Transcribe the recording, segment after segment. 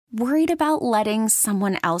Worried about letting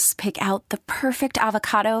someone else pick out the perfect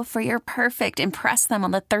avocado for your perfect impress them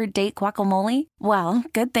on the third date guacamole? Well,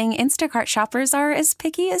 good thing Instacart shoppers are as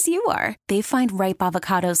picky as you are. They find ripe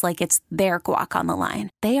avocados like it's their guac on the line.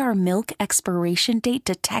 They are milk expiration date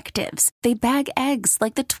detectives. They bag eggs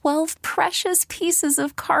like the 12 precious pieces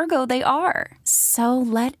of cargo they are. So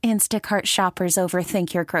let Instacart shoppers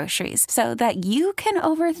overthink your groceries so that you can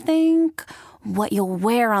overthink what you'll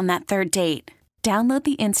wear on that third date. Download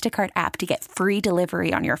the Instacart app to get free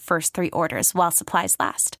delivery on your first 3 orders while supplies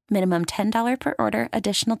last. Minimum $10 per order.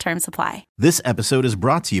 Additional terms apply. This episode is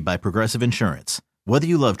brought to you by Progressive Insurance. Whether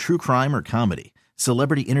you love true crime or comedy,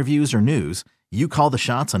 celebrity interviews or news, you call the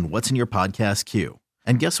shots on what's in your podcast queue.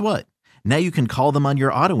 And guess what? Now you can call them on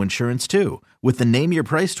your auto insurance too with the Name Your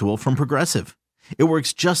Price tool from Progressive. It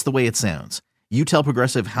works just the way it sounds. You tell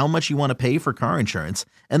Progressive how much you want to pay for car insurance,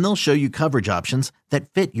 and they'll show you coverage options that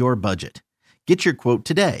fit your budget. Get your quote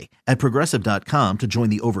today at Progressive.com to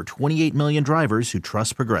join the over 28 million drivers who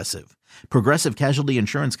trust Progressive. Progressive Casualty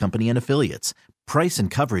Insurance Company and Affiliates. Price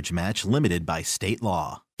and coverage match limited by state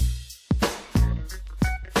law.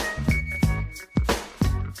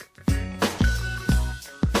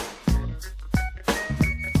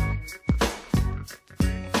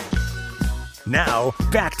 Now,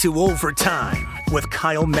 back to Overtime with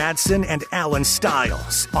Kyle Madsen and Alan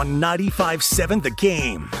Stiles on 95.7 The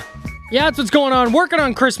Game. Yeah, that's what's going on. Working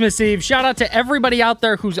on Christmas Eve. Shout out to everybody out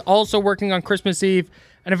there who's also working on Christmas Eve.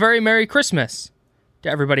 And a very Merry Christmas to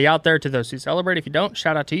everybody out there. To those who celebrate. If you don't,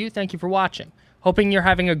 shout out to you. Thank you for watching. Hoping you're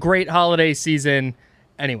having a great holiday season.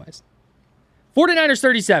 Anyways. 49ers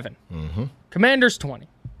 37. Commanders 20.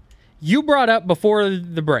 You brought up before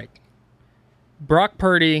the break Brock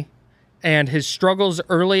Purdy and his struggles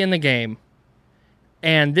early in the game.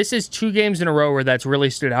 And this is 2 games in a row where that's really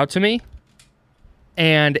stood out to me.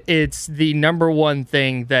 And it's the number one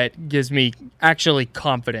thing that gives me actually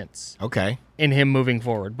confidence in him moving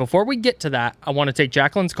forward. Before we get to that, I want to take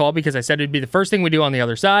Jacqueline's call because I said it'd be the first thing we do on the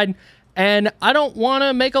other side. And I don't want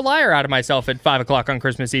to make a liar out of myself at 5 o'clock on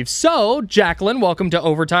Christmas Eve. So, Jacqueline, welcome to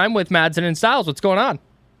Overtime with Madsen and Stiles. What's going on?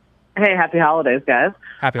 Hey, happy holidays, guys.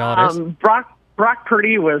 Happy holidays. Brock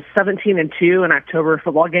Purdy was 17-2 in October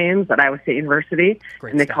football games at Iowa State University,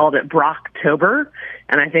 and they called it Brocktober.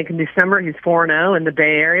 And I think in December he's 4-0 in the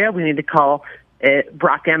Bay Area. We need to call it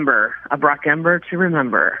Brockember, a Brockember to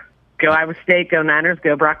remember. Go Iowa State, go Niners,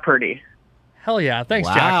 go Brock Purdy. Hell yeah. Thanks,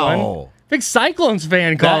 Jacqueline. Big Cyclones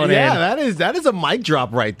fan calling in. Yeah, that is a mic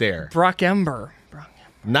drop right there. Brockember.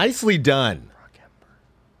 Nicely done.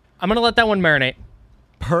 I'm going to let that one marinate.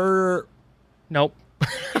 Nope.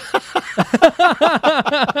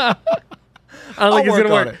 I don't think it's going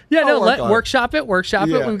to work. Yeah, no, workshop it.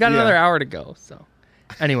 We've got another hour to go. So,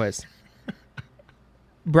 anyways.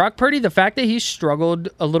 Brock Purdy, the fact that he struggled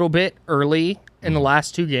a little bit early in the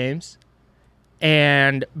last 2 games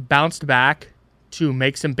and bounced back to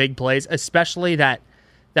make some big plays, especially that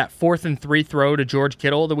 4th and 3 throw to George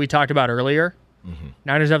Kittle that we talked about earlier.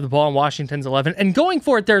 Niners have the ball in Washington's 11. And going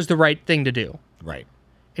for it, there's the right thing to do. Right.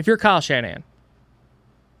 If you're Kyle Shanahan.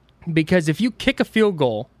 Because if you kick a field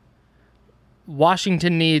goal,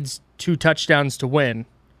 Washington needs 2 touchdowns to win.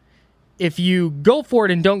 If you go for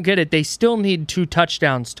it and don't get it, they still need 2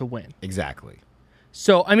 touchdowns to win. Exactly.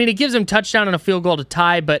 So, I mean, it gives them touchdown and a field goal to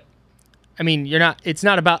tie, but, I mean, it's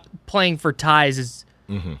not about playing for ties.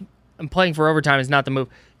 And playing for overtime is not the move.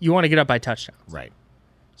 You want to get up by touchdowns. Right.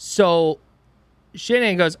 So,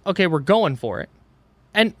 Shanahan goes, okay, we're going for it.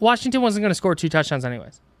 And Washington wasn't going to score 2 touchdowns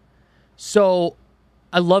anyways. So,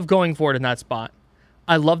 I love going for it in that spot.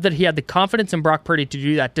 I love that he had the confidence in Brock Purdy to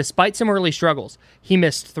do that despite some early struggles. He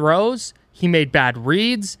missed throws. He made bad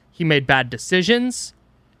reads. He made bad decisions.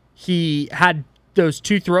 He had those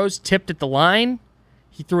 2 throws tipped at the line.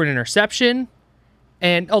 He threw an interception.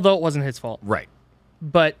 And although it wasn't his fault. Right.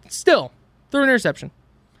 But still, threw an interception.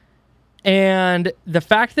 And the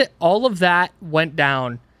fact that all of that went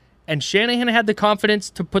down and Shanahan had the confidence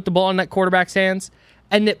to put the ball in that quarterback's hands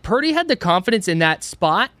and that Purdy had the confidence in that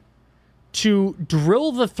spot to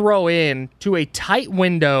drill the throw in to a tight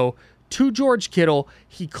window to George Kittle.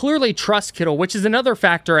 He clearly trusts Kittle, which is another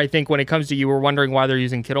factor, I think, when it comes to you were wondering why they're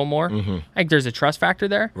using Kittle more. I think there's a trust factor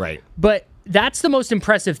there. Right. But that's the most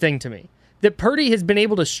impressive thing to me, that Purdy has been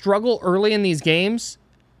able to struggle early in these games,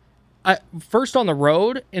 first on the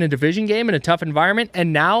road in a division game in a tough environment,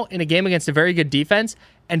 and now in a game against a very good defense,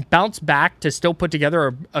 and bounce back to still put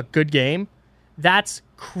together a good game. That's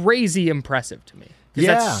crazy impressive to me. Because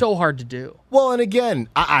that's so hard to do. Well, and again,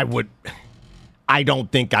 I don't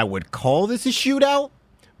think I would call this a shootout,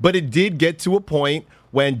 but it did get to a point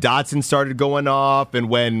when Dotson started going off and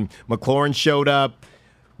when McLaurin showed up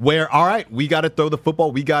where, all right, we got to throw the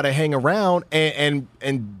football, we got to hang around,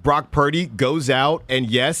 and Brock Purdy goes out, and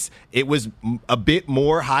yes, it was a bit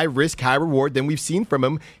more high risk, high reward than we've seen from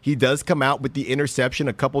him. He does come out with the interception,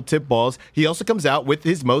 a couple tip balls. He also comes out with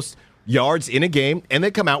his most yards in a game, and they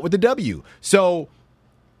come out with the W. So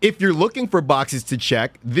if you're looking for boxes to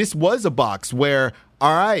check, this was a box where,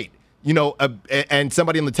 all right, and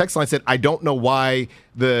somebody on the text line said, I don't know why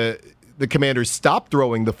the Commanders stopped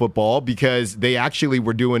throwing the football because they actually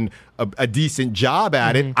were doing a decent job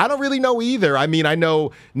at it. I don't really know either. I mean, I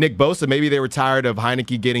know Nick Bosa, maybe they were tired of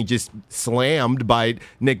Heineke getting just slammed by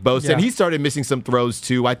Nick Bosa, and he started missing some throws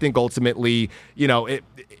too. I think ultimately, it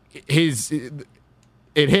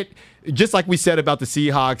hit, just like we said about the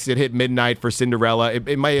Seahawks, it hit midnight for Cinderella.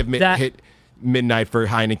 It may have hit midnight for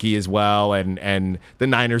Heineke as well, and the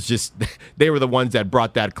Niners they were the ones that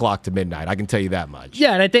brought that clock to midnight. I can tell you that much.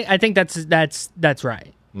 Yeah, and I think that's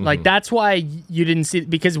right. Like, that's why you didn't see,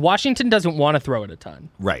 because Washington doesn't want to throw it a ton.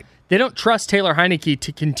 Right. They don't trust Taylor Heineke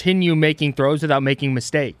to continue making throws without making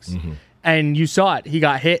mistakes. And you saw it. He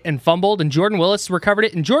got hit and fumbled, and Jordan Willis recovered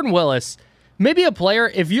it. And Jordan Willis, maybe a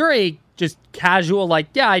player, if you're a just casual, like,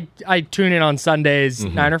 yeah, I tune in on Sundays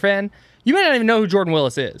Niner fan, you may not even know who Jordan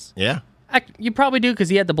Willis is. Yeah. You probably do because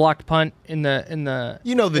he had the blocked punt in the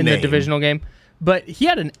the divisional game, but he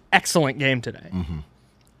had an excellent game today,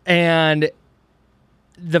 and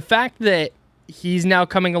the fact that he's now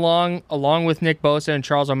coming along with Nick Bosa and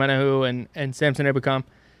Charles Omenihu and Samson Ebukam,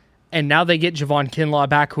 and now they get Javon Kinlaw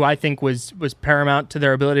back, who I think was paramount to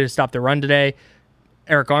their ability to stop the run today.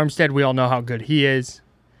 Eric Armstead, we all know how good he is.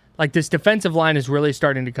 Like, this defensive line is really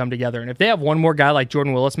starting to come together, and if they have one more guy like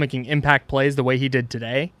Jordan Willis making impact plays the way he did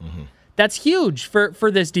today. That's huge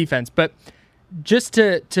for this defense. But just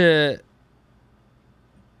to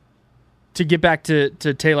get back to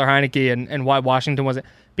Taylor Heineke and why Washington wasn't,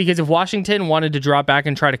 because if Washington wanted to drop back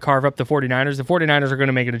and try to carve up the 49ers are going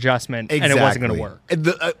to make an adjustment, and it wasn't going to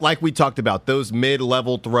work. Like we talked about, those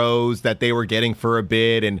mid-level throws that they were getting for a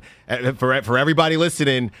bit, and for everybody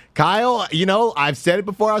listening, Kyle, I've said it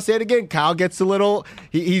before, I'll say it again, Kyle gets a little,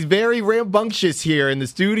 he's very rambunctious here in the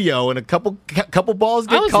studio, and a couple balls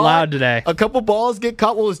get caught. I was loud today. A couple balls get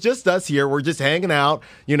caught. Well, it's just us here. We're just hanging out.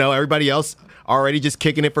 Everybody else already just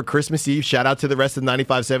kicking it for Christmas Eve. Shout out to the rest of the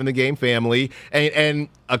 95.7 The Game family. And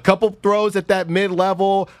a couple throws at that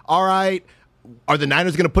mid-level. All right, are the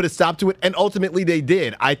Niners going to put a stop to it? And ultimately they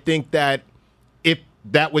did. I think that if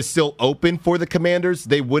that was still open for the Commanders,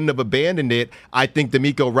 they wouldn't have abandoned it. I think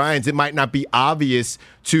DeMeco Ryans, it might not be obvious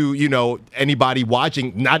to, anybody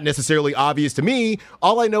watching, not necessarily obvious to me.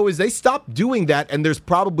 All I know is they stopped doing that, and there's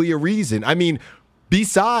probably a reason. I mean,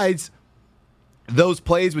 besides those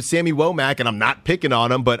plays with Sammy Womack, and I'm not picking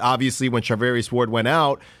on him, but obviously when Charvarius Ward went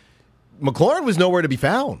out, McLaurin was nowhere to be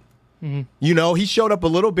found. He showed up a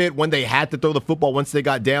little bit when they had to throw the football once they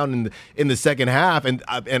got down in the second half.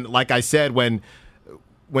 And like I said, when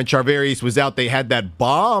Charvarius was out, they had that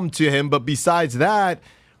bomb to him. But besides that,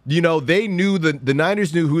 they knew the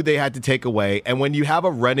Niners knew who they had to take away. And when you have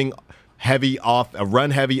a run heavy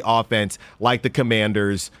offense like the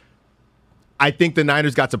Commanders, I think the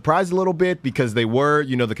Niners got surprised a little bit because the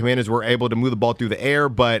Commanders were able to move the ball through the air.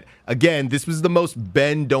 But again, this was the most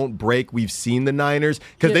bend, don't break we've seen the Niners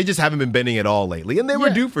because they just haven't been bending at all lately. And they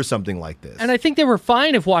were due for something like this. And I think they were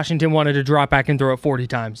fine if Washington wanted to drop back and throw it 40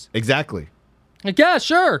 times. Exactly. Like, yeah,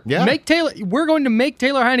 sure. Yeah. We're going to make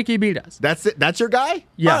Taylor Heineke beat us. That's it. That's your guy?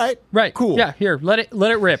 Yeah. All right. Right. Cool. Yeah, here. Let it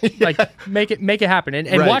rip. Like, make it happen. And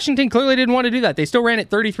right. Washington clearly didn't want to do that. They still ran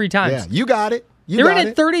it 33 times. Yeah, you got it. They ran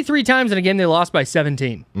it 33 times in a game they lost by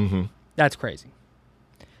 17. That's crazy.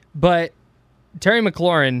 But Terry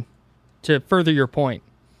McLaurin, to further your point,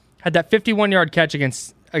 had that 51-yard catch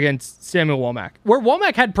against Samuel Womack, where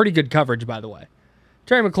Womack had pretty good coverage, by the way.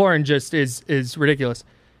 Terry McLaurin just is ridiculous.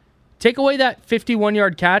 Take away that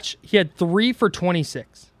 51-yard catch, he had 3 for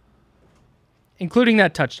 26, including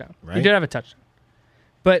that touchdown. Right. He did have a touchdown.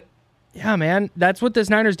 But, yeah, man, that's what this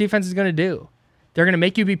Niners defense is going to do. They're going to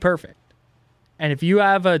make you be perfect. And if you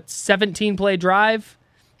have a 17-play drive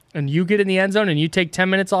and you get in the end zone and you take 10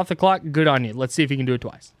 minutes off the clock, good on you. Let's see if you can do it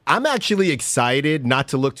twice. I'm actually excited, not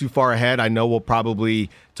to look too far ahead. I know we'll probably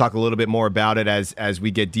talk a little bit more about it as we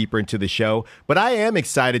get deeper into the show. But I am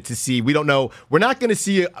excited to see. We don't know. We're not going to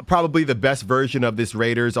see probably the best version of this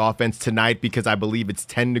Raiders offense tonight because I believe it's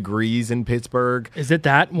 10 degrees in Pittsburgh. Is it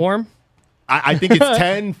that warm? I think it's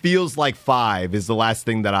 10, feels like 5 is the last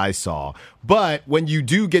thing that I saw. But when you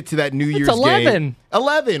do get to that New Year's 11. game.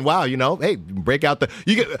 11. Wow, hey, break out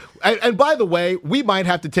and by the way, we might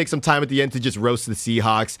have to take some time at the end to just roast the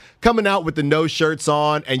Seahawks. Coming out with the no shirts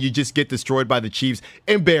on and you just get destroyed by the Chiefs.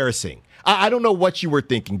 Embarrassing. I don't know what you were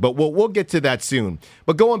thinking, but we'll get to that soon.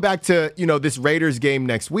 But going back to, this Raiders game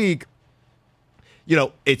next week,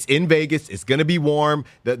 it's in Vegas. It's going to be warm.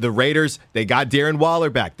 The Raiders, they got Darren Waller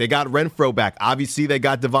back. They got Renfro back. Obviously, they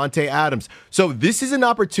got Devontae Adams. So this is an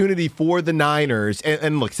opportunity for the Niners.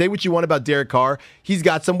 And look, say what you want about Derek Carr. He's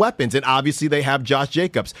got some weapons. And obviously, they have Josh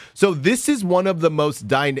Jacobs. So this is one of the most,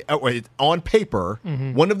 on paper,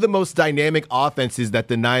 one of the most dynamic offenses that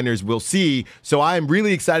the Niners will see. So I am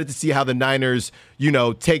really excited to see how the Niners,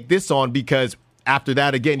 take this on, because after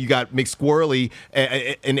that, again, you got McSquirrely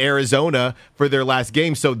in Arizona for their last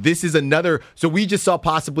game. So this is another. So we just saw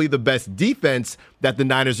possibly the best defense that the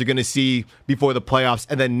Niners are going to see before the playoffs.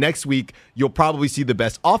 And then next week, you'll probably see the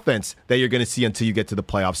best offense that you're going to see until you get to the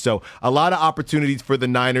playoffs. So a lot of opportunities for the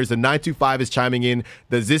Niners. The 925 is chiming in.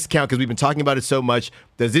 Does this count? Because we've been talking about it so much.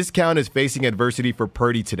 Does this count as facing adversity for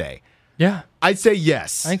Purdy today? Yeah. I'd say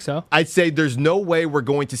yes. I think so. I'd say there's no way we're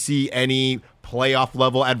going to see any playoff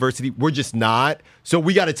level adversity. We're just not. So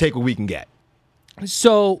we got to take what we can get.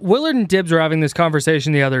 So Willard and Dibbs were having this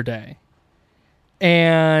conversation the other day.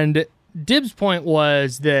 And Dibbs' point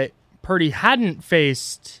was that Purdy hadn't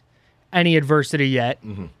faced any adversity yet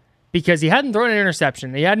because he hadn't thrown an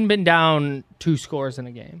interception. He hadn't been down 2 scores in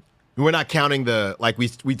a game. We're not counting like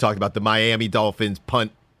we talked about, the Miami Dolphins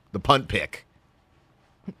punt pick.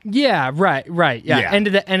 Yeah, right. Yeah. End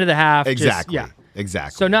of the half. Exactly.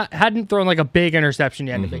 Exactly. So hadn't thrown like a big interception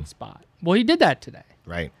yet in a big spot. Well, he did that today.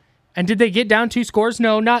 Right. And did they get down 2 scores?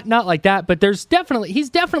 No, not like that. But he's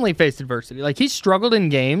definitely faced adversity. Like, he's struggled in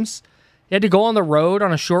games. He had to go on the road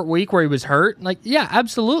on a short week where he was hurt. Like, yeah,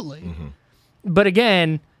 absolutely. But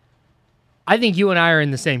again, I think you and I are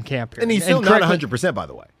in the same camp here. And he's still not 100%, by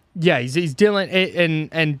the way. Yeah, he's dealing,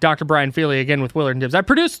 and Dr. Brian Feely again with Willard and Dibbs. I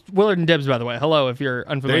produced Willard and Dibbs, by the way. Hello, if you're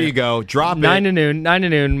unfamiliar. There you go. Drop 9 to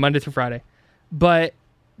noon, Monday through Friday. But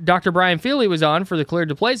Dr. Brian Feely was on for the Cleared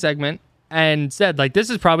to Play segment and said, like, this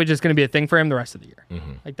is probably just going to be a thing for him the rest of the year.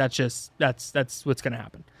 Like, that's what's going to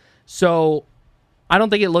happen. So I don't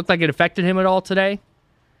think it looked like it affected him at all today.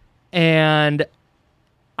 And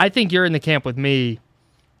I think you're in the camp with me.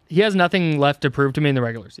 He has nothing left to prove to me in the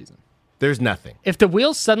regular season. There's nothing. If the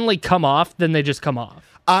wheels suddenly come off, then they just come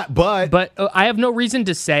off. But I have no reason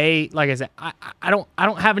to say, like I said, I don't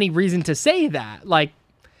have any reason to say that. Like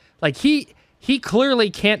he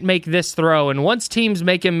clearly can't make this throw, and once teams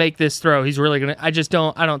make him make this throw, he's really gonna. I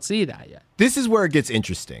don't see that yet. This is where it gets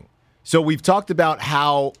interesting. So we've talked about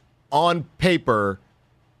how on paper,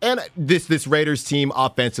 and this Raiders team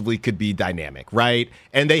offensively could be dynamic, right?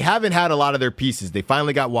 And they haven't had a lot of their pieces. They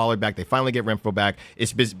finally got Waller back. They finally get Renfro back.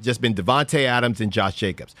 It's just been Devontae Adams and Josh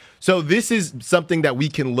Jacobs. So this is something that we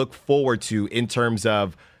can look forward to in terms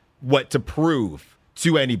of what to prove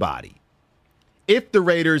to anybody. If the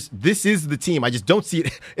Raiders, this is the team, I just don't see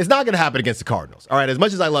it. It's not going to happen against the Cardinals. All right, as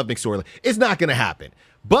much as I love McSorley, it's not going to happen.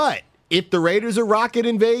 But if the Raiders are rocking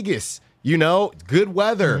in Vegas, good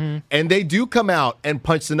weather, and they do come out and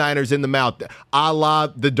punch the Niners in the mouth, a la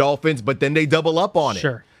the Dolphins, but then they double up on it.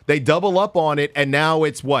 Sure. They double up on it, and now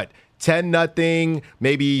it's what? 10-0,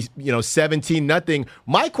 maybe 17-0.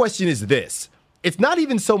 My question is this. It's not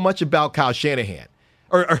even so much about Kyle Shanahan,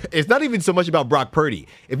 or it's not even so much about Brock Purdy.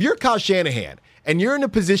 If you're Kyle Shanahan and you're in a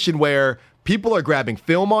position where people are grabbing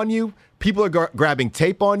film on you, people are grabbing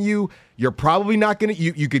tape on you, you're probably not going to,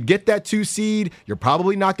 you could get that 2 seed. You're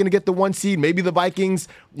probably not going to get the 1 seed. Maybe the Vikings,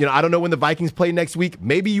 I don't know when the Vikings play next week.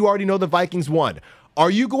 Maybe you already know the Vikings won.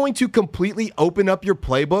 Are you going to completely open up your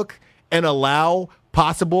playbook and allow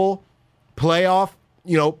possible playoff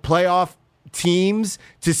teams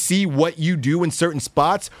to see what you do in certain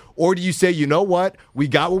spots? Or do you say, you know what? We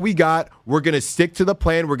got what we got. We're going to stick to the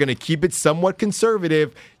plan. We're going to keep it somewhat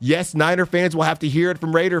conservative. Yes, Niner fans will have to hear it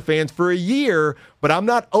from Raider fans for a year, but I'm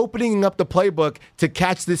not opening up the playbook to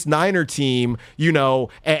catch this Niner team,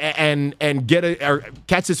 and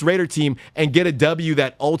catch this Raider team and get a W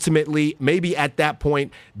that ultimately maybe at that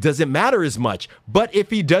point doesn't matter as much. But if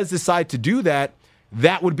he does decide to do that,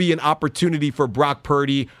 that would be an opportunity for Brock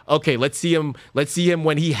Purdy. Okay, let's see him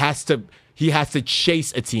when he has to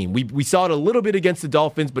chase a team. We saw it a little bit against the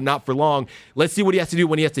Dolphins, but not for long. Let's see what he has to do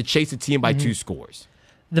when he has to chase a team by 2 scores.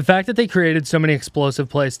 The fact that they created so many explosive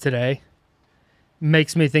plays today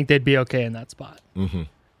makes me think they'd be okay in that spot.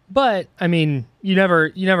 But I mean, you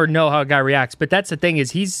never know how a guy reacts. But that's the thing,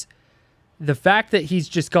 is the fact that he's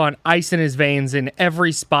just gone ice in his veins in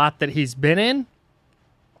every spot that he's been in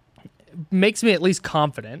makes me at least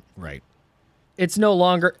confident. Right. It's no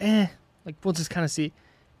longer, like, we'll just kind of see.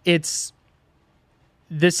 This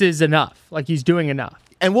is enough. Like, he's doing enough.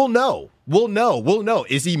 And we'll know. We'll know.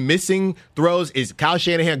 Is he missing throws? Is Kyle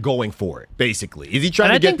Shanahan going for it, basically? Is he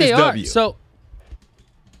trying to get this W? So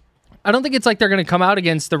I don't think it's like they're going to come out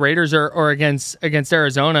against the Raiders or against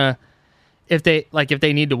Arizona if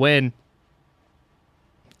they need to win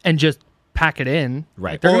and just pack it in.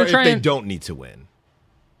 Right. Like or if they don't need to win.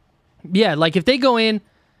 Yeah, like if they go in,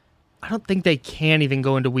 I don't think they can even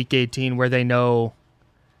go into Week 18 where they know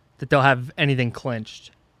that they'll have anything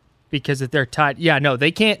clinched. Because if they're tied,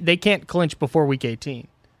 they can't clinch before Week 18.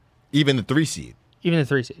 Even the 3 seed? Even the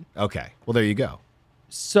 3 seed. Okay. Well, there you go.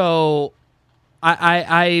 So,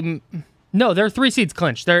 I'm no, they're 3 seeds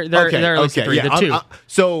clinched. They're at least 3. Yeah, the 2.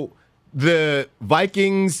 So the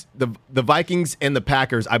Vikings, the Vikings and the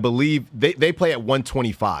Packers, I believe they play at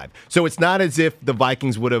 125. So it's not as if the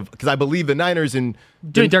Vikings would have, because I believe the Niners and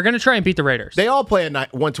they're going to try and beat the Raiders. They all play at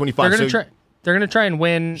 125. They're going to try and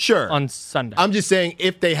win on Sunday. I'm just saying,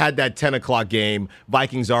 if they had that 10 o'clock game,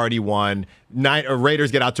 Vikings already won,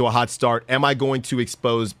 Raiders get out to a hot start, am I going to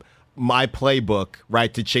expose my playbook,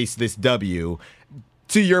 right, to chase this W?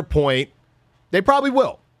 To your point, they probably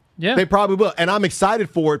will. Yeah. They probably will. And I'm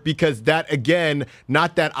excited for it because that, again,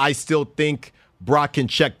 not that I still think Brock can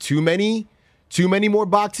check too many more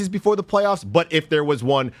boxes before the playoffs, but if there was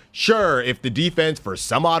one, sure, if the defense for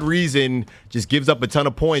some odd reason just gives up a ton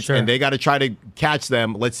of points and they got to try to catch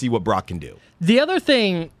them, let's see what Brock can do. The other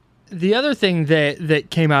thing that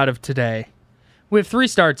came out of today, we have 3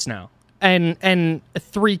 starts now and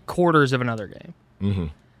 3/4 of another game. Mm-hmm.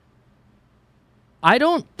 I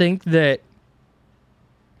don't think that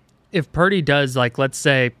if Purdy does, like, let's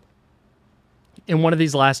say in one of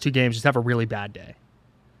these last 2 games, just have a really bad day,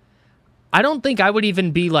 I don't think I would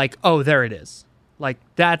even be like, oh, there it is. Like,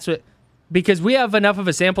 that's what, because we have enough of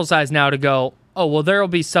a sample size now to go, oh, well, there will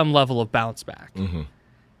be some level of bounce back. Mm-hmm.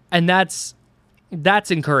 And that's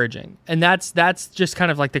encouraging. And that's just kind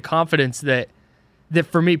of like the confidence that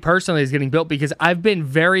for me personally is getting built, because I've been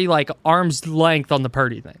very like arm's length on the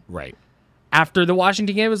Purdy thing. Right. After the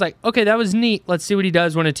Washington game, it was like, okay, that was neat. Let's see what he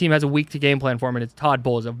does when a team has a week to game plan for him, and it's Todd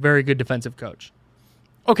Bowles, a very good defensive coach.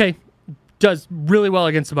 Okay, does really well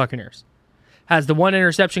against the Buccaneers. Has the 1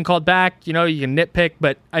 interception called back. You can nitpick,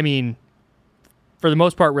 but, I mean, for the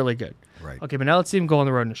most part, really good. Right. Okay, but now let's see him go on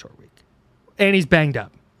the road in a short week. And he's banged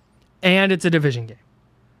up. And it's a division game.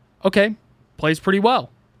 Okay, plays pretty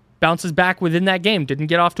well. Bounces back within that game. Didn't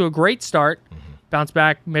get off to a great start. Mm-hmm. Bounced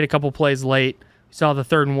back, made a couple plays late. We saw the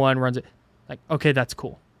 3rd and 1, runs it. Like, okay, that's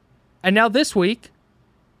cool. And now this week,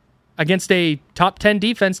 against a top 10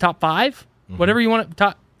 defense, top 5, whatever you want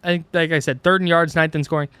to, like I said, 3rd in yards, 9th in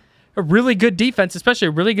scoring. A really good defense, especially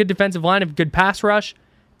a really good defensive line, a good pass rush,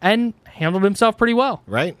 and handled himself pretty well.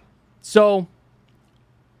 Right. So,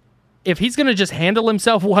 if he's going to just handle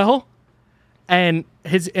himself well, and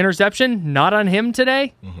his interception, not on him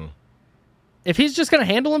today, if he's just going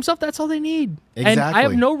to handle himself, that's all they need. Exactly. And I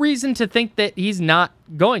have no reason to think that he's not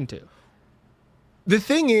going to. The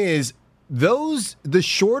thing is, the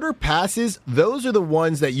shorter passes, those are the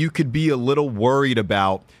ones that you could be a little worried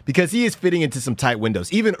about because he is fitting into some tight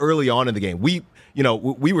windows. Even early on in the game, we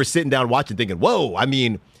were sitting down watching thinking, whoa, I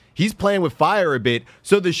mean, he's playing with fire a bit.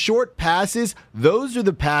 So the short passes, those are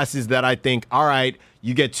the passes that I think, all right,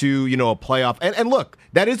 you get to, a playoff. And look,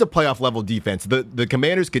 that is a playoff level defense. The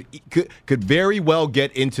Commanders could very well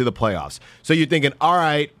get into the playoffs. So you're thinking, all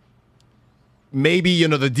right, maybe,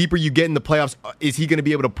 the deeper you get in the playoffs, is he going to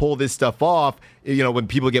be able to pull this stuff off, when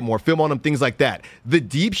people get more film on him, things like that. The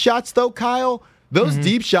deep shots, though, Kyle, those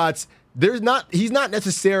deep shots, he's not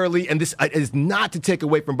necessarily, and this is not to take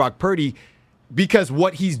away from Brock Purdy, because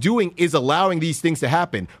what he's doing is allowing these things to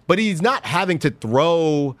happen. But he's not having to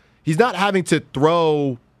throw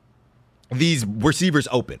these receivers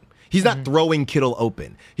open. He's not throwing Kittle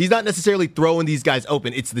open. He's not necessarily throwing these guys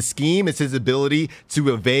open. It's the scheme. It's his ability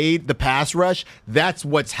to evade the pass rush. That's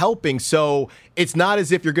what's helping. So it's not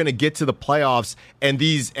as if you're going to get to the playoffs and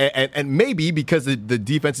maybe because the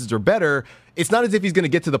defenses are better, it's not as if he's going to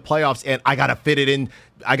get to the playoffs and I got to fit it in.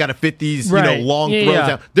 I got to fit these, long throws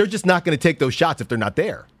down. They're just not going to take those shots if they're not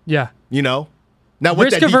there. Yeah. Now,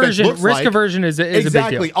 what risk aversion is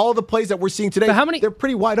exactly a big deal. All the plays that we're seeing today, they're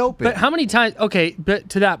pretty wide open. But how many times? Okay, but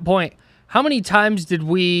to that point, how many times did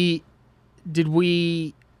we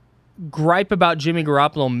gripe about Jimmy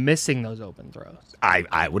Garoppolo missing those open throws?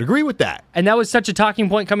 I would agree with that. And that was such a talking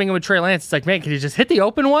point coming in with Trey Lance. It's like, man, can he just hit the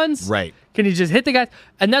open ones? Right. Can he just hit the guys?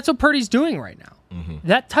 And that's what Purdy's doing right now.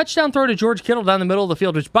 That touchdown throw to George Kittle down the middle of the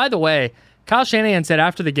field, which, by the way, Kyle Shanahan said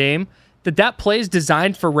after the game that play is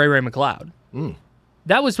designed for Ray McCloud.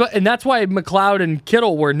 That was, and that's why McLeod and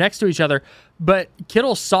Kittle were next to each other. But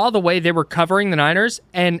Kittle saw the way they were covering the Niners,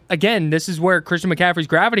 and again, this is where Christian McCaffrey's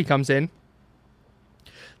gravity comes in.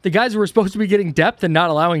 The guys who were supposed to be getting depth and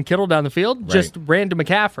not allowing Kittle down the field just ran to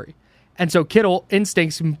McCaffrey. And so Kittle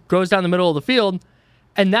instincts goes down the middle of the field,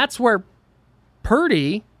 and that's where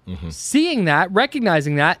Purdy, seeing that,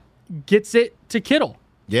 recognizing that, gets it to Kittle.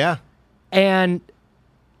 Yeah. And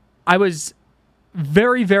I was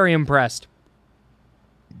very, very impressed.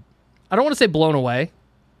 I don't want to say blown away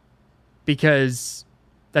because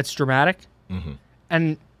that's dramatic.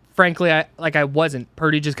 And frankly, I wasn't.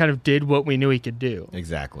 Purdy just kind of did what we knew he could do.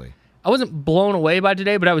 Exactly. I wasn't blown away by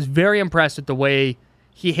today, but I was very impressed with the way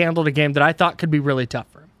he handled a game that I thought could be really tough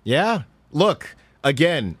for him. Yeah. Look,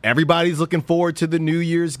 again, everybody's looking forward to the New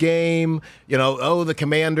Year's game. The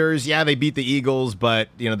Commanders, they beat the Eagles, but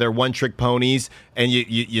they're one-trick ponies, and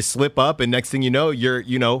you slip up, and next thing you know, you're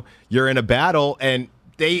in a battle, and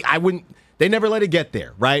they never let it get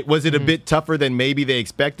there, right? Was it a bit tougher than maybe they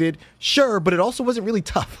expected? Sure, but it also wasn't really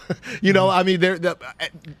tough. I mean,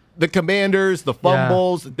 the Commanders, the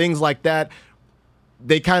fumbles, things like that,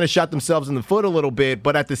 they kind of shot themselves in the foot a little bit,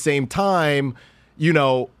 but at the same time,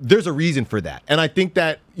 there's a reason for that. And I think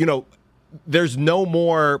that, there's no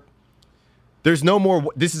more,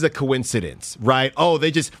 this is a coincidence, right? Oh,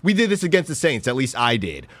 we did this against the Saints, at least I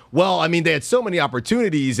did. Well, I mean, they had so many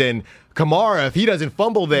opportunities, and Kamara, if he doesn't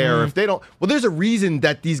fumble there, if they don't, there's a reason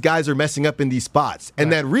that these guys are messing up in these spots.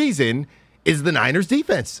 And that reason is the Niners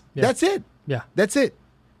defense. Yeah. That's it. Yeah. That's it.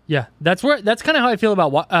 Yeah. That's kind of how I feel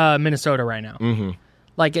about Minnesota right now.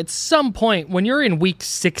 Like at some point when you're in week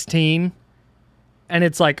 16 and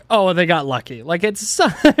it's like, oh, they got lucky. Like at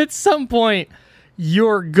some point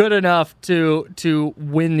you're good enough to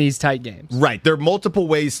win these tight games. Right. There are multiple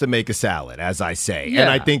ways to make a salad, as I say. Yeah. And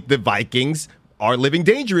I think the Vikings are living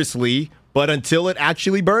dangerously, but until it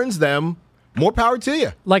actually burns them, more power to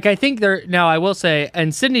you. Like I think now I will say,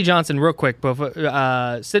 and Sidney Johnson, real quick,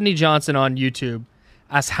 Sidney Johnson on YouTube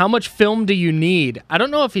asked, how much film do you need? I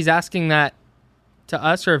don't know if he's asking that to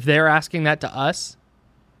us or if they're asking that to us.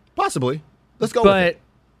 Possibly. Let's go with it.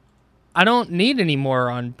 But I don't need any more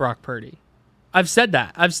on Brock Purdy. I've said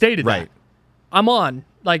that. I've stated that. I'm on.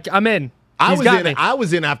 Like, I'm in. I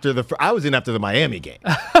was in after the Miami game.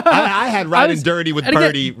 I had Ryan and Dirty with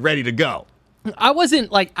Purdy ready to go. I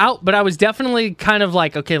wasn't like out, but I was definitely kind of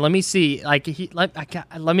like, okay, let me see. Like,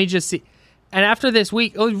 let me just see. And after this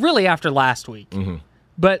week, it was really after last week,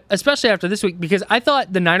 but especially after this week, because I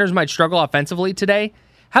thought the Niners might struggle offensively today,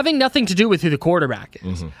 having nothing to do with who the quarterback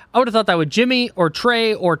is. I would have thought that with Jimmy or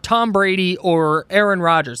Trey or Tom Brady or Aaron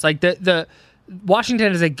Rodgers. Like the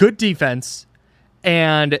Washington is a good defense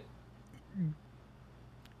and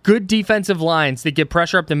good defensive lines that get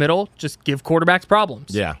pressure up the middle just give quarterbacks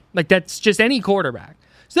problems. Yeah. Like that's just any quarterback.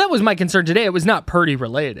 So that was my concern today. It was not Purdy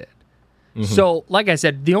related. So, like I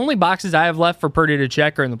said, the only boxes I have left for Purdy to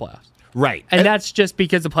check are in the playoffs. Right. And that's just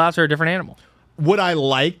because the playoffs are a different animal. Would I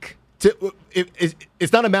like to...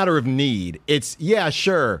 It's not a matter of need. It's,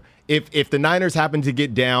 sure. If the Niners happen to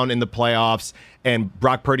get down in the playoffs and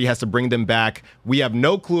Brock Purdy has to bring them back, we have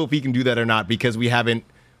no clue if he can do that or not because he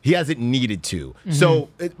hasn't needed to. So...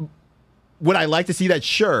 would I like to see that?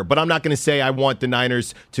 Sure, but I'm not going to say I want the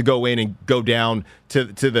Niners to go in and go down to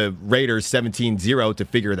the Raiders 17-0 to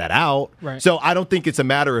figure that out. Right. So I don't think it's a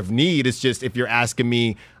matter of need. It's just if you're asking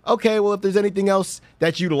me, okay, well, if there's anything else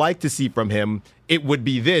that you'd like to see from him, it would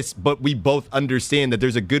be this. But we both understand that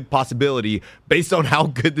there's a good possibility, based on how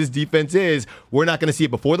good this defense is, we're not going to see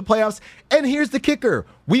it before the playoffs. And here's the kicker.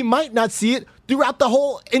 We might not see it throughout the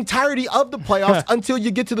whole entirety of the playoffs until you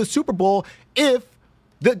get to the Super Bowl if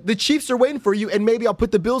the Chiefs are waiting for you, and maybe I'll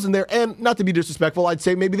put the Bills in there. And not to be disrespectful, I'd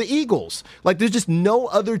say maybe the Eagles. Like, there's just no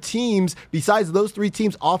other teams besides those three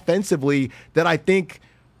teams offensively that I think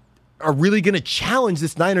are really going to challenge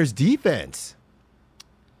this Niners defense.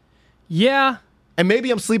 Yeah. And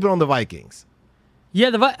maybe I'm sleeping on the Vikings.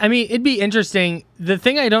 Yeah, I mean, it'd be interesting. The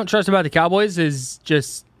thing I don't trust about the Cowboys is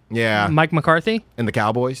just Mike McCarthy. And the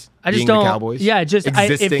Cowboys? I just don't. The Cowboys? Yeah,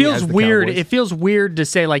 it feels weird. Cowboys. It feels weird to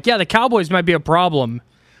say, like, the Cowboys might be a problem.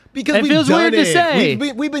 Because it feels weird to say.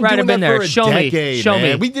 We've been doing that for a decade, Show man.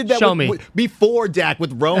 me. We did that before Dak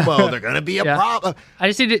with Romo. They're going to be a problem. I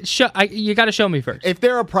just need to you got to show me first. If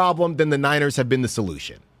they're a problem, then the Niners have been the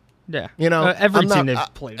solution. Yeah. Every team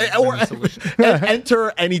they've played or the solution.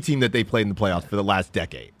 Enter any team that they played in the playoffs for the last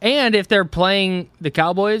decade. And if they're playing the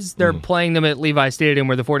Cowboys, they're playing them at Levi Stadium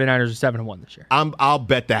where the 49ers are 7-1 this year. I'll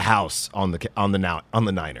bet the house on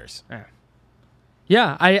the Niners.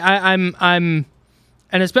 Yeah, I'm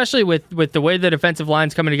and especially with the way the defensive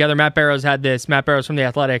line's coming together, Matt Barrows had this. Matt Barrows from The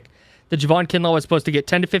Athletic. that Javon Kinlaw was supposed to get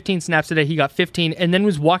 10 to 15 snaps a day. He got 15 and then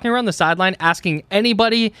was walking around the sideline asking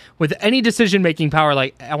anybody with any decision-making power,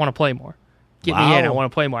 like, I want to play more. Get me in. I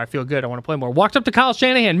want to play more. I feel good. I want to play more. Walked up to Kyle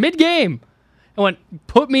Shanahan mid-game and went,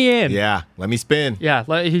 put me in. Yeah, let me spin. Yeah,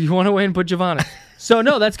 you want to win, put Javon in. So,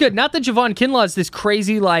 no, that's good. Not that Javon Kinlaw is this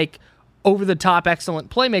crazy, like, over-the-top excellent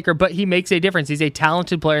playmaker, but he makes a difference. He's a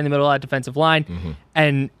talented player in the middle of that defensive line,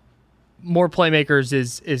 and more playmakers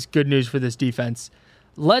is good news for this defense.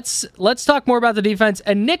 Let's talk more about the defense.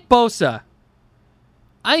 And Nick Bosa,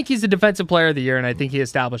 I think he's the defensive player of the year, and I think he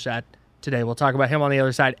established that today. We'll talk about him on the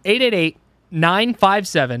other side.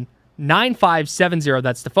 888-957-9570.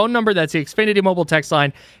 That's the phone number. That's the Xfinity mobile text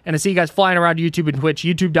line. And I see you guys flying around YouTube and Twitch.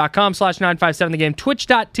 YouTube.com/957thegame.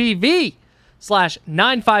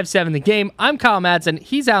 Twitch.tv/957thegame. I'm Kyle Madsen.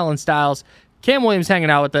 He's Alan Stiles. Cam Williams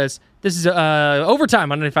hanging out with us. This is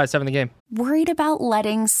Overtime on 95.7 The Game. Worried about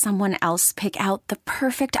letting someone else pick out the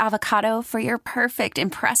perfect avocado for your perfect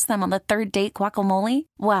impress them on the third date guacamole?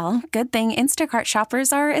 Well, good thing Instacart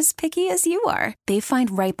shoppers are as picky as you are. They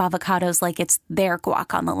find ripe avocados like it's their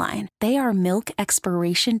guac on the line. They are milk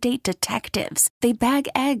expiration date detectives. They bag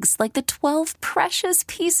eggs like the 12 precious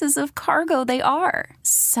pieces of cargo they are.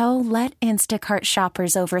 So let Instacart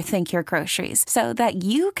shoppers overthink your groceries so that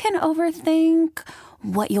you can overthink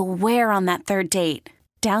what you'll wear on that third date.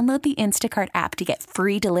 Download the Instacart app to get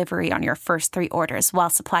free delivery on your first 3 orders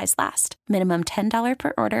while supplies last. Minimum $10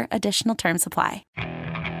 per order. Additional terms apply.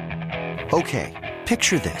 Okay,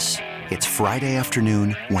 picture this. It's Friday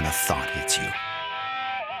afternoon when a thought hits you.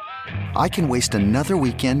 I can waste another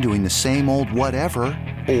weekend doing the same old whatever,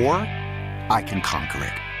 or I can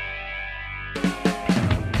conquer it.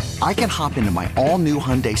 I can hop into my all-new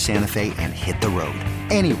Hyundai Santa Fe and hit the road.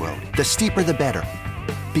 Any road. The steeper, the better.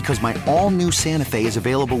 Because my all-new Santa Fe is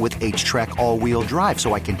available with H-Track all-wheel drive,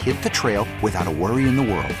 so I can hit the trail without a worry in the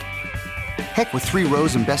world. Heck, with 3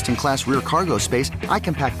 rows and best-in-class rear cargo space, I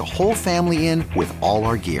can pack the whole family in with all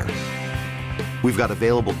our gear. We've got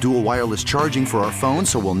available dual wireless charging for our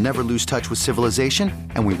phones, so we'll never lose touch with civilization,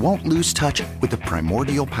 and we won't lose touch with the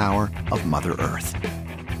primordial power of Mother Earth.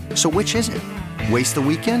 So which is it? Waste the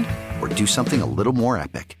weekend or do something a little more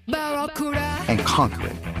epic? And conquer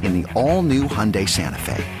it in the all-new Hyundai Santa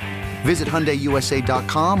Fe. Visit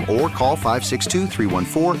HyundaiUSA.com or call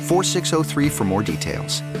 562-314-4603 for more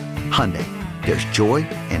details. Hyundai, there's joy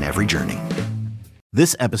in every journey.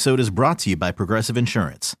 This episode is brought to you by Progressive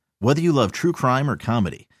Insurance. Whether you love true crime or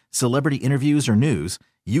comedy, celebrity interviews or news,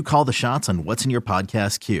 you call the shots on what's in your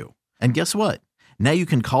podcast queue. And guess what? Now you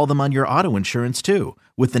can call them on your auto insurance too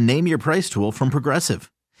with the Name Your Price tool from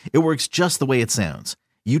Progressive. It works just the way it sounds.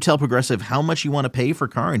 You tell Progressive how much you want to pay for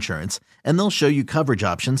car insurance, and they'll show you coverage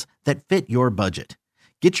options that fit your budget.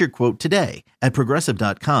 Get your quote today at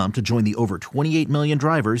Progressive.com to join the over 28 million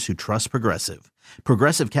drivers who trust Progressive.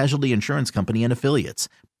 Progressive Casualty Insurance Company and Affiliates.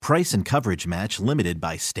 Price and coverage match limited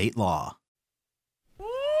by state law.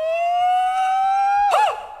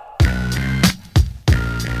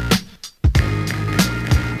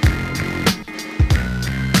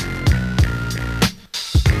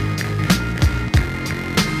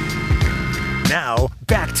 Now,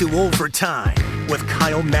 back to Overtime with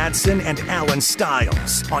Kyle Madsen and Alan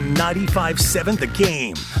Stiles on 95.7 The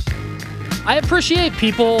Game. I appreciate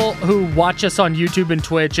people who watch us on YouTube and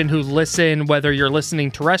Twitch and who listen, whether you're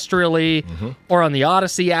listening terrestrially or on the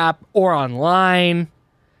Odyssey app or online.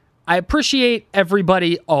 I appreciate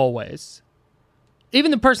everybody always.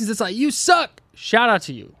 Even the person that's like, you suck. Shout out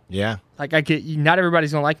to you. Yeah. Like, I get, not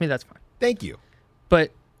everybody's going to like me. That's fine. Thank you.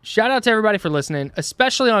 But shout out to everybody for listening,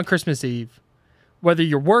 especially on Christmas Eve. Whether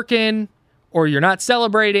you're working or you're not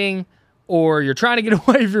celebrating or you're trying to get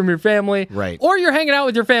away from your family, right? Or you're hanging out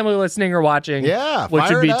with your family listening or watching,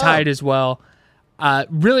 which would be tight as well.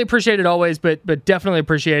 Really appreciate it always, but definitely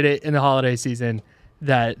appreciate it in the holiday season.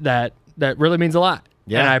 That really means a lot,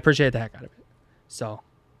 and I appreciate the heck out of it. So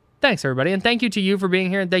thanks, everybody, and thank you to you for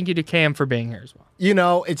being here, and thank you to Cam for being here as well. You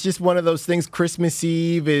know, it's just one of those things. Christmas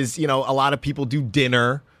Eve is, a lot of people do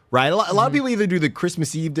dinner. Right? A lot of people either do the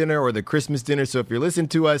Christmas Eve dinner or the Christmas dinner. So if you're listening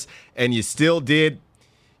to us and you still did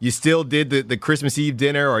the Christmas Eve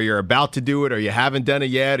dinner, or you're about to do it, or you haven't done it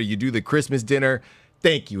yet, or you do the Christmas dinner,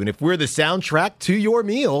 thank you. And if we're the soundtrack to your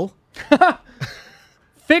meal,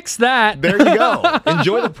 fix that. There you go.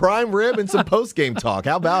 Enjoy the prime rib and some post-game talk.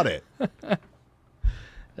 How about it?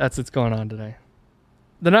 That's what's going on today.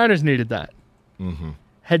 The Niners needed that. Mm-hmm.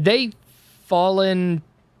 Had they fallen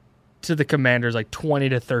to the Commanders like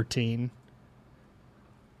 20-13,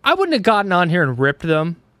 I wouldn't have gotten on here and ripped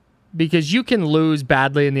them because you can lose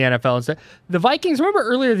badly in the NFL. And so the Vikings, remember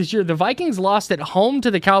earlier this year, the Vikings lost at home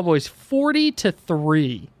to the Cowboys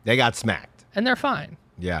 40-3. They got smacked. And they're fine.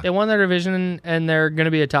 Yeah. They won their division, and they're going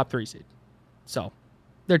to be a top 3 seed. So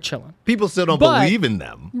they're chilling. People still don't believe in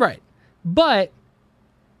them. Right. But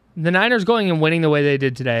the Niners going and winning the way they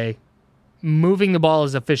did today, moving the ball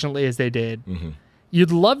as efficiently as they did,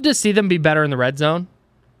 you'd love to see them be better in the red zone.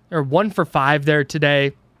 They're 1 for 5 there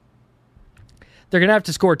today. They're going to have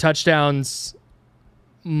to score touchdowns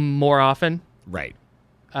more often. Right.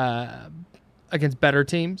 Against better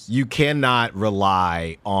teams. You cannot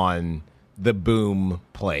rely on the boom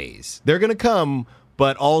plays. They're going to come,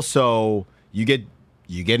 but also you get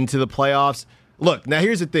into the playoffs. Look, now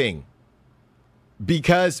here's the thing.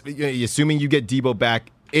 Because, assuming you get Debo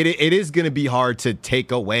back, it is going to be hard to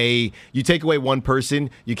take away. You take away one person,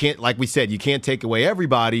 you can't, like we said, you can't take away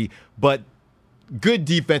everybody, but good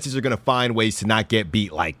defenses are going to find ways to not get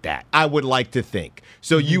beat like that, I would like to think.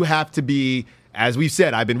 So you have to be, as we've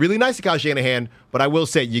said, I've been really nice to Kyle Shanahan, but I will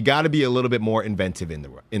say you got to be a little bit more inventive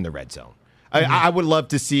in the red zone. I would love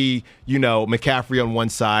to see, McCaffrey on one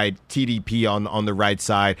side, TDP on the right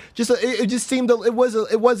side. It just seemed it was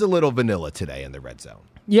a little vanilla today in the red zone.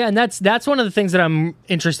 Yeah, and that's one of the things that I'm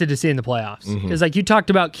interested to see in the playoffs. Is like you talked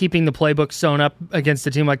about keeping the playbook sewn up against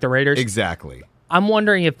a team like the Raiders. Exactly. I'm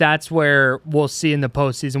wondering if that's where we'll see in the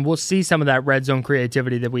postseason. We'll see some of that red zone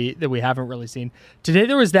creativity that we haven't really seen. Today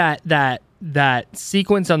there was that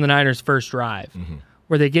sequence on the Niners' first drive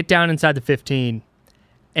where they get down inside the 15.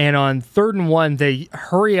 And on 3rd and 1, they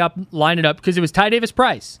hurry up, line it up, because it was Ty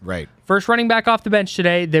Davis-Price. Right. First running back off the bench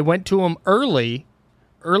today. They went to him earlier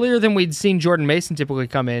than we'd seen Jordan Mason typically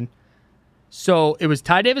come in. So it was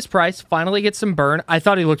Ty Davis-Price, finally gets some burn. I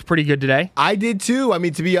thought he looked pretty good today. I did too. I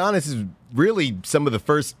mean, to be honest, this is really some of the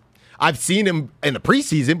first I've seen him in the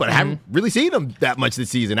preseason, but I haven't really seen him that much this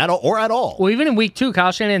season at all. Well, even in week 2,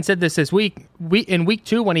 Kyle Shanahan said this week. In week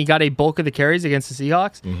 2, when he got a bulk of the carries against the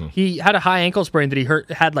Seahawks, he had a high ankle sprain that he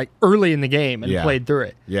had like early in the game and played through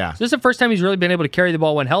it. Yeah. So this is the first time he's really been able to carry the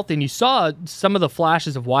ball when healthy, and you saw some of the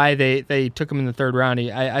flashes of why they took him in the 3rd round.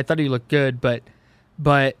 I thought he looked good, but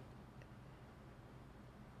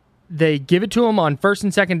they give it to him on 1st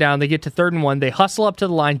and 2nd down. They get to 3rd and 1. They hustle up to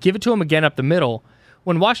the line, give it to him again up the middle.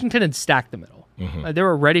 When Washington had stacked the middle, they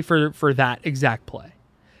were ready for that exact play.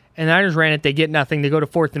 And the Niners ran it. They get nothing. They go to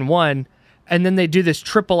 4th and 1. And then they do this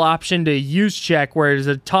triple option to Juszczyk, where it was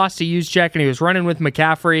a toss to Juszczyk, and he was running with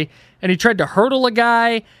McCaffrey. And he tried to hurdle a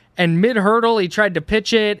guy, and mid-hurdle, he tried to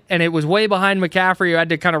pitch it, and it was way behind McCaffrey, who had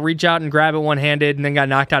to kind of reach out and grab it one-handed, and then got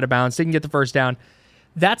knocked out of bounds. Didn't get the first down.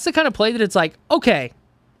 That's the kind of play that it's like, okay,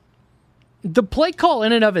 the play call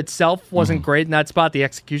in and of itself wasn't great in that spot. The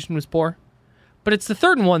execution was poor. But it's the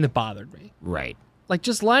 3rd and 1 that bothered me. Right. Like,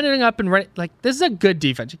 just lining up and ready. Like, this is a good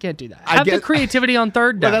defense. You can't do that. Have the creativity on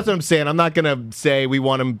 3rd down. Well, that's what I'm saying. I'm not going to say we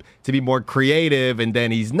want him to be more creative, and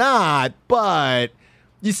then he's not, but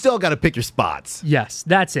you still got to pick your spots. Yes,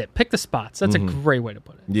 that's it. Pick the spots. That's a great way to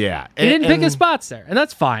put it. Yeah. He didn't pick his spots there, and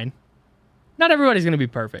that's fine. Not everybody's going to be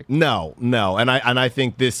perfect. No. And I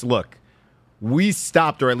think this, look, we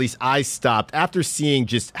stopped, or at least I stopped, after seeing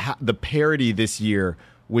just the parity this year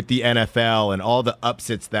with the NFL and all the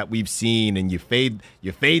upsets that we've seen, and you fade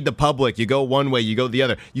the public, you go one way, you go the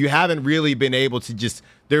other. You haven't really been able to just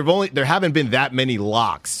there haven't been that many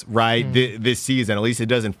locks, right? This season, at least it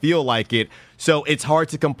doesn't feel like it. So it's hard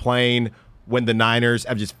to complain when the Niners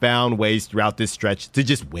have just found ways throughout this stretch to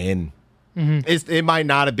just win. It might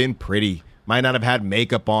not have been pretty, might not have had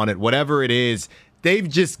makeup on it, whatever it is. They've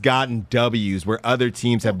just gotten W's where other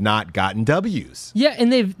teams have not gotten W's. Yeah,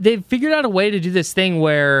 and they've figured out a way to do this thing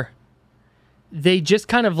where they just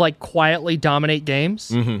kind of like quietly dominate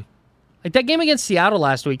games. Like that game against Seattle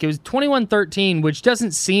last week, it was 21-13, which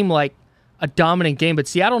doesn't seem like a dominant game, but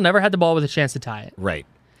Seattle never had the ball with a chance to tie it. Right.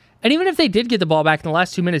 And even if they did get the ball back in the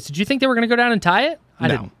last 2 minutes, did you think they were going to go down and tie it? I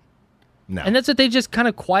didn't. No. And that's what they just kind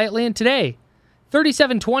of quietly, and today,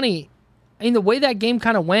 37-20, I mean, the way that game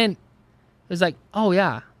kind of went, it was like, oh,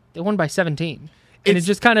 yeah, they won by 17. And it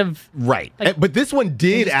just kind of... Right. Like, but this one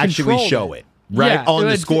did actually show it, right? Yeah, on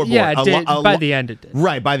the scoreboard. Yeah, it did. By the end it did.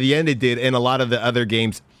 Right, by the end it did. And a lot of the other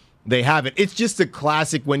games, they haven't. It's just a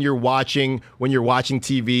classic when you're watching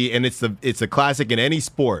TV, and it's a classic in any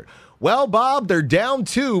sport. Well, Bob, they're down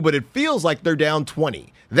 2, but it feels like they're down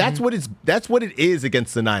 20. That's what it is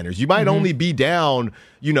against the Niners. You might only be down,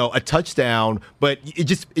 a touchdown, but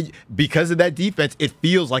because of that defense, it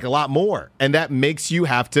feels like a lot more, and that makes you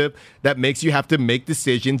have to make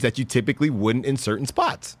decisions that you typically wouldn't in certain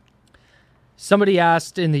spots. Somebody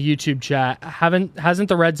asked in the YouTube chat, hasn't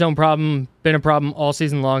the red zone problem been a problem all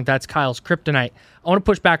season long? That's Kyle's kryptonite. I want to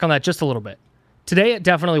push back on that just a little bit. Today it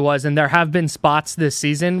definitely was, and there have been spots this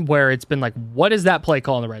season where it's been like, what is that play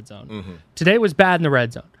call in the red zone? Mm-hmm. Today was bad in the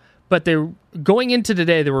red zone. But going into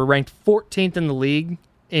today, they were ranked 14th in the league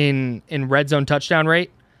in red zone touchdown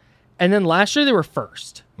rate. And then last year they were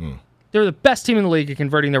first. They were the best team in the league at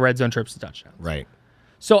converting their red zone trips to touchdowns. Right.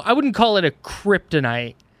 So I wouldn't call it a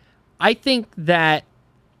kryptonite. I think that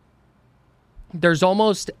there's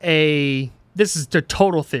almost this is a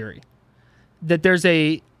total theory, that there's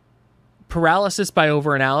a paralysis by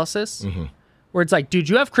overanalysis where it's like, dude,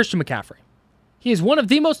 you have Christian McCaffrey. He is one of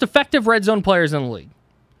the most effective red zone players in the league.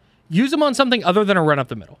 Use him on something other than a run up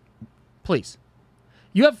the middle. Please.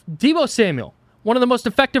 You have Deebo Samuel, one of the most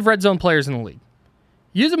effective red zone players in the league.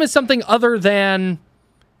 Use him as something other than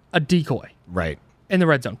a decoy. Right. In the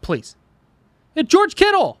red zone, please. And George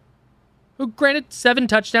Kittle, who granted 7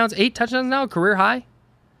 touchdowns, 8 touchdowns now, career high.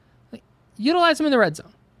 Utilize him in the red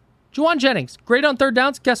zone. Juwan Jennings, great on third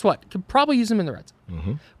downs. Guess what? Could probably use him in the red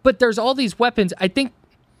zone. But there's all these weapons. I think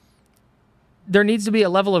there needs to be a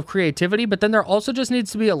level of creativity, but then there also just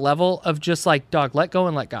needs to be a level of just like, dog, let go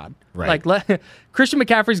and let God. Right. Like, Christian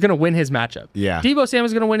McCaffrey's going to win his matchup. Yeah. Deebo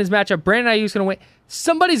Samuel's going to win his matchup. Brandon Ayuk's going to win.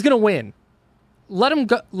 Somebody's going to win. Let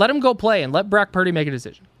him go play and let Brock Purdy make a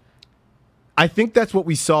decision. I think that's what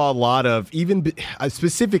we saw a lot of, even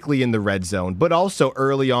specifically in the red zone, but also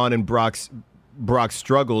early on in Brock's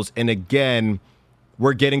struggles. And again,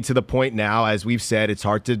 we're getting to the point now, as we've said, it's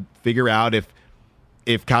hard to figure out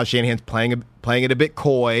if Kyle Shanahan's playing it a bit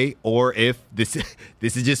coy, or if this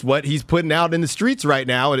is just what he's putting out in the streets right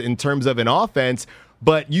now in terms of an offense.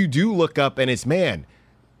 But you do look up and it's, man,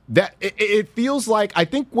 that it feels like, I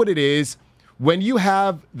think what it is, when you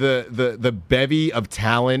have the bevy of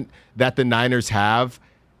talent that the Niners have,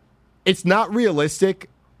 it's not realistic.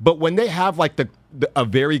 But when they have like a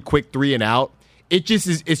very quick 3 and out, it's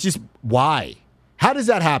just why? How does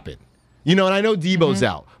that happen? And I know Deebo's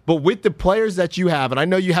out, but with the players that you have, and I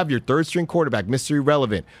know you have your third string quarterback, Mr.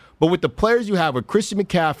 Irrelevant, but with the players you have with Christian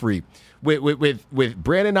McCaffrey, with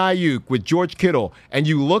Brandon Ayuk, with George Kittle, and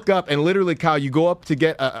you look up and literally, Kyle, you go up to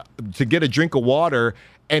get a drink of water,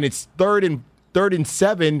 and it's third and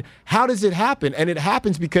 7. How does it happen? And it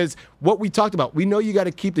happens because what we talked about. We know you got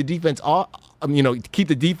to keep the defense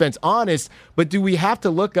honest, but do we have to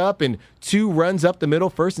look up and 2 runs up the middle,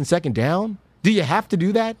 first and second down? Do you have to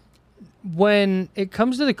do that? When it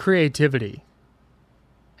comes to the creativity,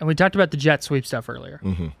 and we talked about the jet sweep stuff earlier,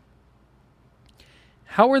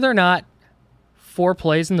 how were there not 4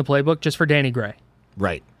 plays in the playbook just for Danny Gray?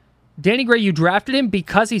 Right. Danny Gray, you drafted him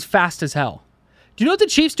because he's fast as hell. Do you know what the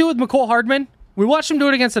Chiefs do with McCole Hardman? We watched him do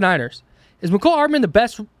it against the Niners. Is McCole Hardman the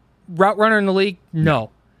best route runner in the league?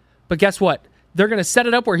 No. But guess what? They're going to set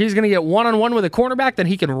it up where he's going to get one-on-one with a cornerback that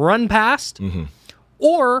he can run past,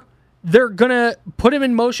 or they're going to put him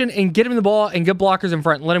in motion and get him the ball and get blockers in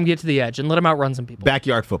front and let him get to the edge and let him outrun some people.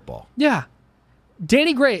 Backyard football. Yeah.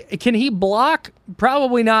 Danny Gray, can he block?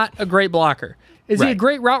 Probably not a great blocker. Is he a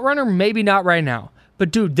great route runner? Maybe not right now.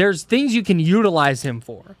 But, dude, there's things you can utilize him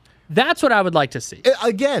for. That's what I would like to see.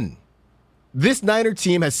 Again, this Niner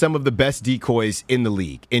team has some of the best decoys in the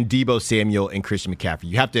league in Deebo Samuel and Christian McCaffrey.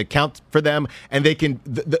 You have to account for them, and they can.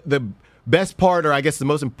 The best part, or I guess the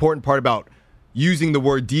most important part about using the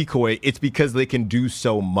word decoy, it's because they can do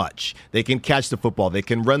so much. They can catch the football. They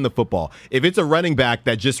can run the football. If it's a running back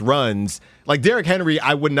that just runs, like Derrick Henry,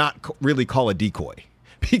 I would not really call a decoy.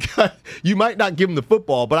 Because you might not give him the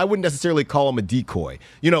football, but I wouldn't necessarily call him a decoy.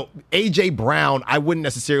 A.J. Brown, I wouldn't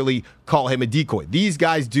necessarily call him a decoy. These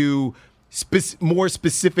guys do more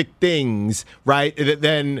specific things, right,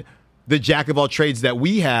 than the jack of all trades that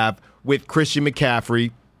we have with Christian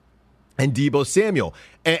McCaffrey and Deebo Samuel.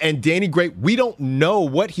 And Danny Gray, we don't know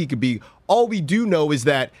what he could be. All we do know is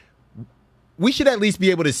that we should at least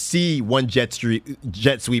be able to see one jet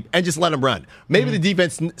sweep and just let him run. Maybe the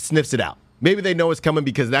defense sniffs it out. Maybe they know it's coming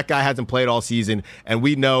because that guy hasn't played all season, and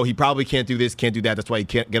we know he probably can't do this, can't do that. That's why he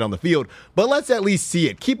can't get on the field. But let's at least see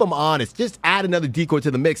it. Keep him honest. Just add another decoy to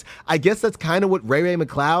the mix. I guess that's kind of what Ray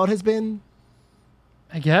McCloud has been.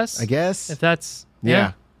 I guess. If that's...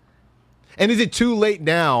 Yeah. And is it too late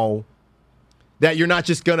now that you're not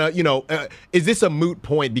just going to, is this a moot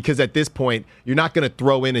point? Because at this point, you're not going to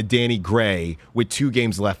throw in a Danny Gray with 2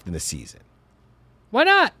 games left in the season. Why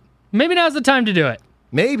not? Maybe now's the time to do it.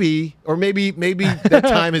 Maybe that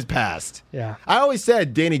time has passed. Yeah. I always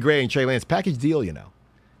said Danny Gray and Trey Lance, package deal,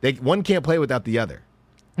 one can't play without the other.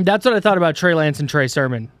 That's what I thought about Trey Lance and Trey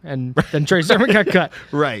Sermon, and then Trey Sermon got cut.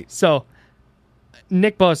 Right. So,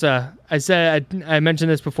 Nick Bosa, I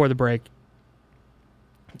mentioned this before the break.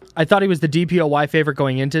 I thought he was the DPOY favorite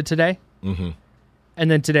going into today. Mm-hmm.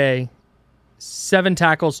 And then today, 7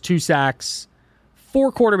 tackles, 2 sacks,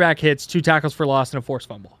 4 quarterback hits, 2 tackles for loss, and a forced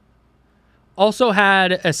fumble. Also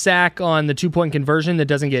had a sack on the 2-point conversion that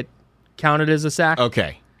doesn't get counted as a sack.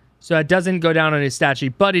 Okay. So it doesn't go down on his stat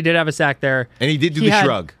sheet, but he did have a sack there. And he did do the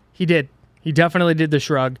shrug. He did. He definitely did the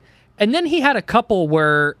shrug. And then he had a couple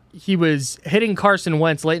where he was hitting Carson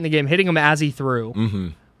Wentz late in the game, hitting him as he threw,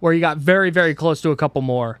 where he got very, very close to a couple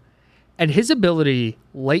more. And his ability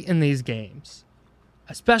late in these games,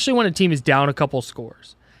 especially when a team is down a couple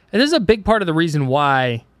scores, and this is a big part of the reason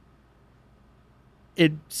why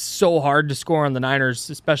it's so hard to score on the Niners,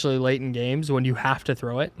 especially late in games when you have to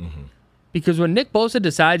throw it. Because when Nick Bosa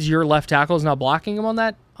decides your left tackle is not blocking him on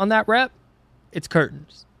that rep, it's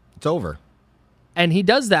curtains. It's over. And he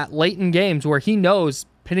does that late in games where he knows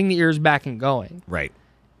pinning the ears back and going. Right.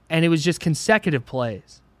 And it was just consecutive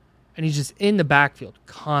plays. And he's just in the backfield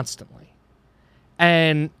constantly.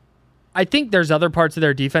 And I think there's other parts of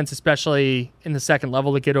their defense, especially in the second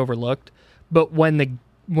level, that get overlooked. But when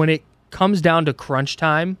it comes down to crunch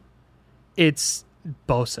time, it's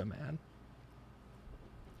Bosa, man.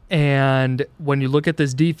 And when you look at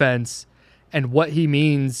this defense and what he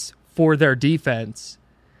means for their defense,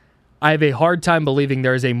 I have a hard time believing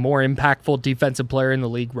there is a more impactful defensive player in the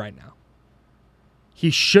league right now. He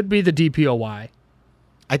should be the DPOY.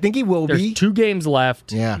 I think he will be. There's 2 games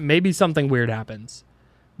left. Yeah. Maybe something weird happens.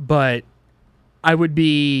 But I would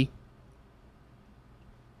be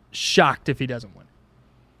shocked if he doesn't win.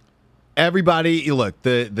 Everybody, look,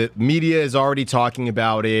 the media is already talking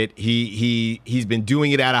about it. He's been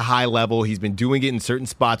doing it at a high level. He's been doing it in certain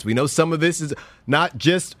spots. We know some of this is not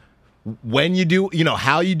just when you do,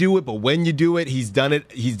 how you do it, but when you do it. He's done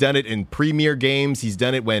it in premier games. He's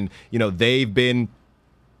done it when, they've been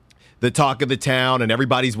the talk of the town and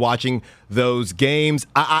everybody's watching those games.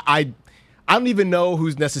 I don't even know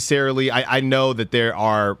who's necessarily, I know that there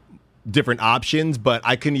are different options, but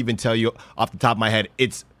I couldn't even tell you off the top of my head.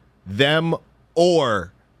 It's them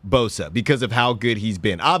or Bosa because of how good he's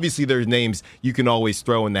been. Obviously, there's names you can always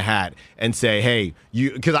throw in the hat and say, hey,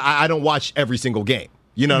 because I don't watch every single game.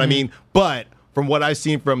 You know what I mean? But from what I've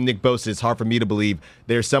seen from Nick Bosa, it's hard for me to believe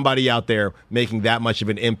there's somebody out there making that much of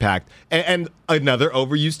an impact. And another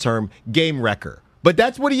overused term, game wrecker. But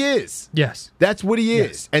that's what he is. Yes. That's what he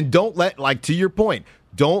is. And don't let, to your point,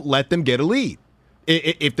 don't let them get a lead.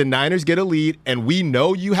 If the Niners get a lead and we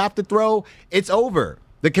know you have to throw, it's over.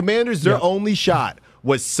 The Commanders, their only shot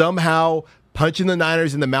was somehow punching the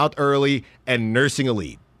Niners in the mouth early and nursing a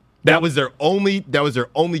lead. That was their only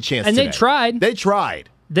chance. And today. They tried.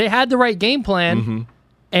 They had the right game plan,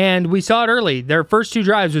 and we saw it early. Their first 2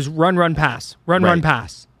 drives was run, pass, run,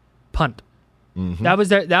 pass, punt. That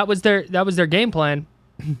was their game plan.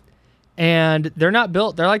 And they're not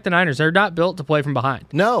built. They're like the Niners. They're not built to play from behind.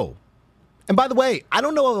 No. And by the way, I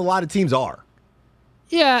don't know if a lot of teams are.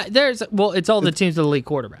 Yeah, it's all the teams with elite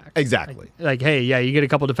quarterbacks. Exactly. Like, hey, yeah, you get a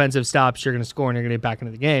couple defensive stops, you're going to score, and you're going to get back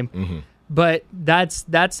into the game. But that's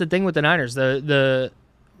the thing with the Niners. The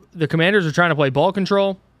Commanders are trying to play ball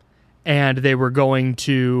control, and they were going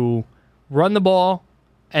to run the ball,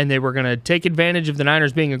 and they were going to take advantage of the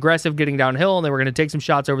Niners being aggressive, getting downhill, and they were going to take some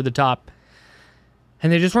shots over the top.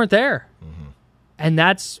 And they just weren't there. And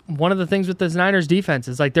that's one of the things with this Niners defense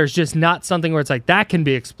is like there's just not something where it's like that can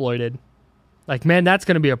be exploited. Like, man, that's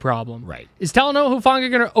going to be a problem. Right. Is Talanoa Hufanga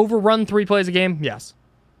going to overrun 3 plays a game? Yes.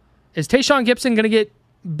 Is Tayshaun Gibson going to get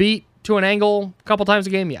beat to an angle a couple times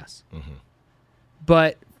a game? Yes.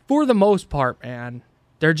 But for the most part, man,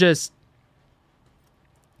 they're just...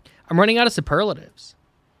 I'm running out of superlatives.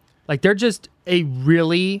 Like, they're just a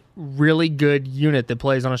really, really good unit that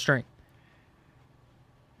plays on a string.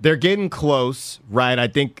 They're getting close, right? I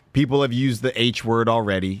think people have used the H word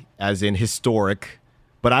already, as in historic.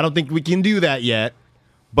 But I don't think we can do that yet.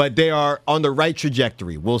 But they are on the right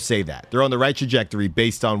trajectory. We'll say that. They're on the right trajectory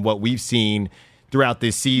based on what we've seen throughout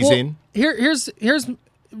this season. Well, here's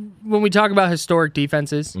when we talk about historic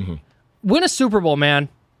defenses. Win a Super Bowl, man.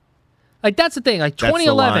 Like, that's the thing. Like,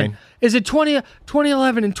 2011. Is it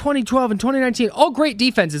 2011 and 2012 and 2019? All great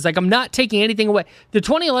defenses. Like, I'm not taking anything away. The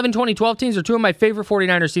 2011-2012 teams are 2 of my favorite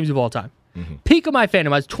 49ers teams of all time. Peak of my fandom.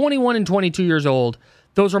 I was 21 and 22 years old.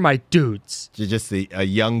 Those were my dudes. You're just a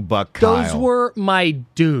young buck Kyle. Those were my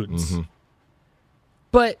dudes.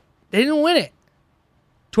 But they didn't win it.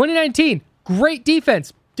 2019, great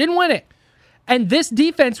defense. Didn't win it. And this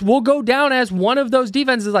defense will go down as one of those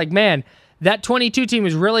defenses like, man, that 22 team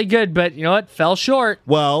was really good, but you know what? Fell short.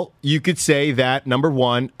 Well, you could say that, number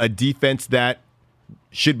one, a defense that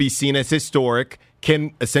should be seen as historic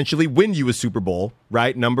can essentially win you a Super Bowl,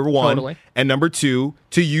 right? Number one. Totally. And number two,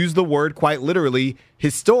 to use the word quite literally,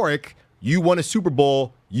 historic, you won a Super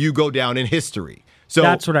Bowl, you go down in history. So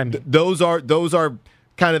that's what I mean. Those are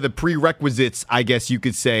kind of the prerequisites, I guess you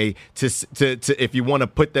could say, to if you want to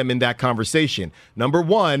put them in that conversation. Number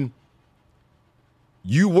one,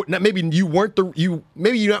 you weren't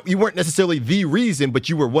necessarily the reason, but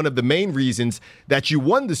you were one of the main reasons that you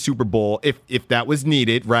won the Super Bowl, if that was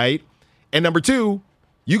needed, right? And number two,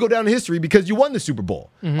 you go down in history because you won the Super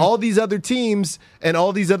Bowl. Mm-hmm. All these other teams and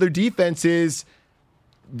all these other defenses,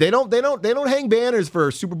 they don't hang banners for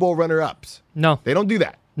Super Bowl runner-ups. No. They don't do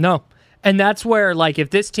that. No. And that's where, like,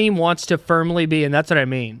 if this team wants to firmly be, and that's what I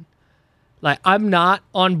mean, like, I'm not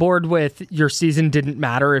on board with your season didn't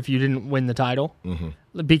matter if you didn't win the title.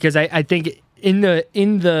 Mm-hmm. Because I think in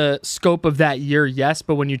the scope of that year, yes,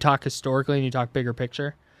 but when you talk historically and you talk bigger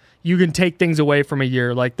picture, you can take things away from a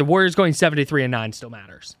year. Like, the Warriors going 73-9 still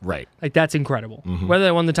matters. Right. Like, that's incredible. Mm-hmm. Whether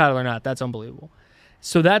they won the title or not, that's unbelievable.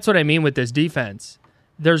 So that's what I mean with this defense.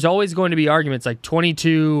 There's always going to be arguments like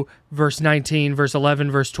 22 versus 19 versus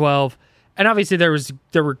 11 versus 12. And obviously there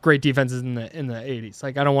were great defenses in the 80s.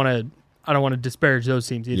 Like, I don't want to disparage those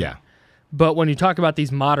teams either. Yeah. But when you talk about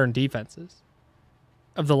these modern defenses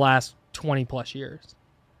of the last 20 plus years,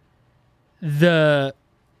 the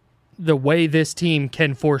way this team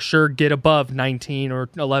can for sure get above 19 or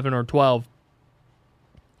 11 or 12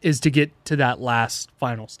 is to get to that last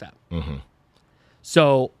final step. Mm-hmm.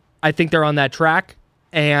 So I think they're on that track.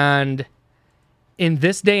 And in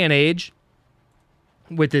this day and age,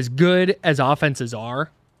 with as good as offenses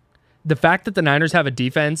are, the fact that the Niners have a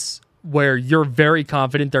defense where you're very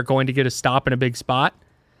confident they're going to get a stop in a big spot,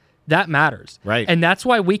 that matters. Right. And that's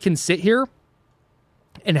why we can sit here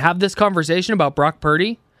and have this conversation about Brock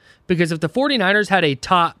Purdy, because if the 49ers had a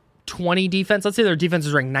top 20 defense, let's say their defense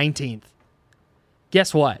is ranked 19th,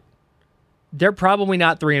 guess what? They're probably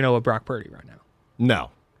not 3-0 with Brock Purdy right now. No.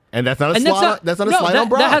 And that's not a slide on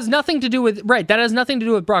Brock. That has nothing to do with that has nothing to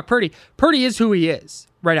do with Brock Purdy. Purdy is who he is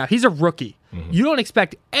right now. He's a rookie. Mm-hmm. You don't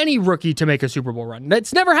expect any rookie to make a Super Bowl run.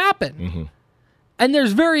 That's never happened. Mm-hmm. And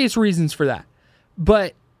there's various reasons for that.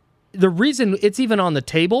 But the reason it's even on the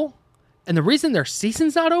table and the reason their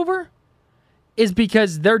season's not over is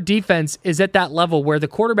because their defense is at that level where the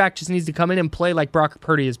quarterback just needs to come in and play like Brock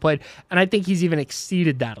Purdy has played. And I think he's even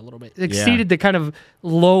exceeded that a little bit. Exceeded the kind of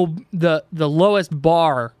the lowest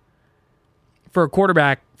bar for a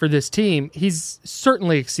quarterback for this team. He's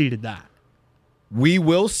certainly exceeded that. We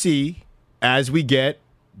will see as we get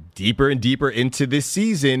deeper and deeper into this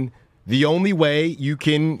season, the only way you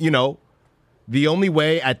can, the only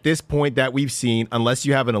way at this point that we've seen, unless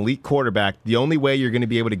you have an elite quarterback, the only way you're going to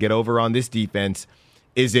be able to get over on this defense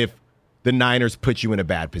is if the Niners put you in a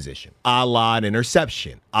bad position, a la an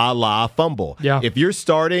interception, a la a fumble. Yeah. If you're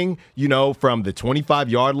starting, from the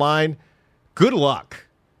 25-yard line, good luck.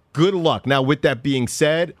 Good luck. Now, with that being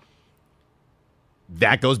said,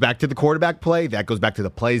 that goes back to the quarterback play. That goes back to the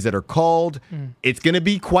plays that are called. It's going to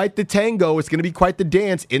be quite the tango. It's going to be quite the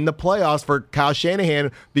dance in the playoffs for Kyle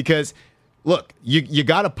Shanahan because, look, you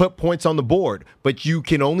got to put points on the board, but you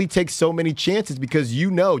can only take so many chances because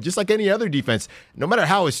just like any other defense, no matter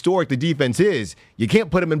how historic the defense is, you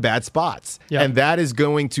can't put them in bad spots. Yeah. And that is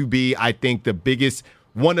going to be, I think,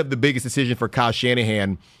 one of the biggest decisions for Kyle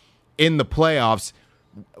Shanahan in the playoffs.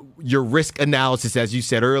 Your risk analysis, as you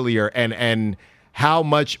said earlier, and how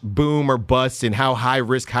much boom or bust and how high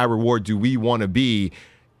risk, high reward do we want to be?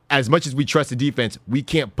 As much as we trust the defense, we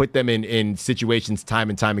can't put them in situations time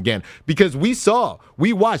and time again. Because we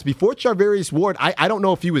watched, before Charvarius Ward, I don't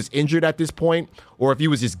know if he was injured at this point or if he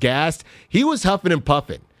was just gassed. He was huffing and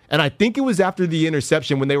puffing. And I think it was after the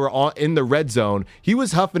interception when they were in the red zone. He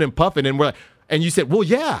was huffing and puffing. And you said, well,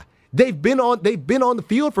 yeah, they've been on the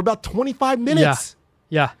field for about 25 minutes.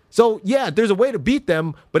 Yeah. So, there's a way to beat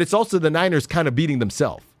them, but it's also the Niners kind of beating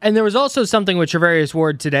themselves. And there was also something with Charvarius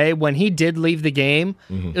Ward today. When he did leave the game,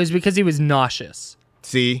 It was because he was nauseous.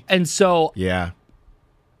 See? And so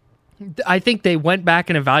I think they went back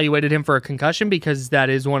and evaluated him for a concussion because that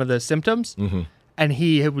is one of the symptoms. Mm-hmm. And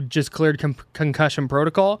he had just cleared concussion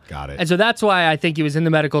protocol. Got it. And so that's why I think he was in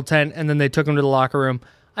the medical tent, and then they took him to the locker room.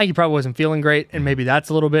 I think he probably wasn't feeling great, and maybe that's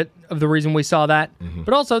a little bit of the reason we saw that. Mm-hmm.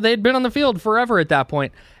 But also, they had been on the field forever at that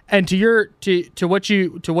point. And to what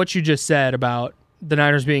you just said about the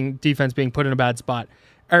Niners defense being put in a bad spot,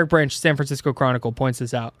 Eric Branch, San Francisco Chronicle, points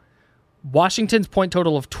this out. Washington's point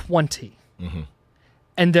total of 20,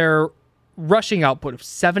 and their rushing output of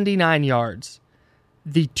 79 yards,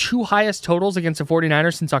 the two highest totals against the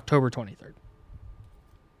 49ers since October 23rd.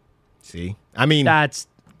 See? I mean, that's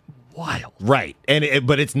wild. Right.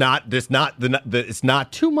 But it's not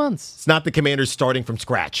 2 months. It's not the Commanders starting from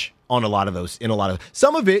scratch on a lot of those.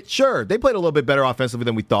 Some of it, sure, they played a little bit better offensively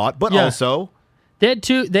than we thought, but also they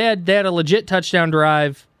had a legit touchdown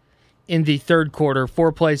drive in the third quarter,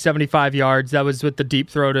 4 plays, 75 yards. That was with the deep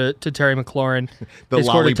throw to Terry McLaurin. They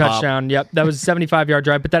scored a touchdown. Yep, that was a 75-yard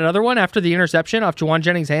drive. But that other one, after the interception off Jawan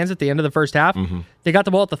Jennings' hands at the end of the first half, they got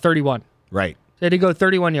the ball at the 31. Right. They had to go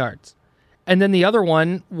 31 yards. And then the other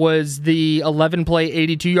one was the 11-play,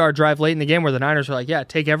 82-yard drive late in the game where the Niners were like, yeah,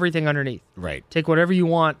 take everything underneath. Right. Take whatever you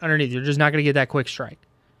want underneath. You're just not going to get that quick strike.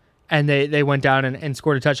 And they went down and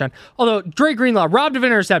scored a touchdown. Although, Dre Greenlaw, robbed of an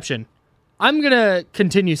interception. I'm going to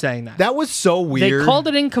continue saying that. That was so weird. They called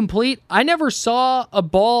it incomplete. I never saw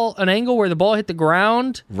an angle where the ball hit the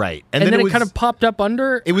ground. Right. And then it kind of popped up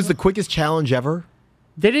under. It was the quickest challenge ever.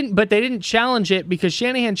 They didn't challenge it because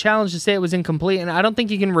Shanahan challenged to say it was incomplete, and I don't think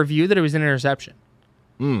you can review that it was an interception.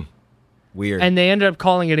 Weird. And they ended up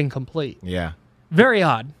calling it incomplete. Yeah. Very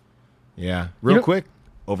odd. Yeah. Real quick,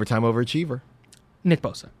 overtime overachiever. Nick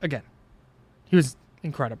Bosa, again. He was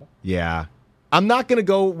incredible. Yeah. I'm not going to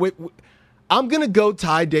go with... I'm going to go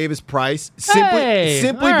Ty Davis-Price simply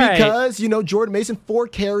because, Jordan Mason, 4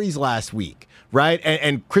 carries last week, right?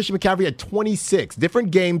 And Christian McCaffrey had 26.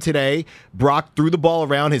 Different game today. Brock threw the ball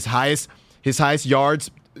around, his highest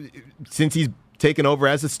yards since he's taken over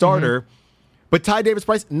as a starter. But Ty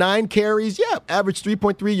Davis-Price, 9 carries, averaged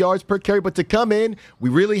 3.3 yards per carry. But to come in, we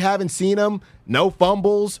really haven't seen him. No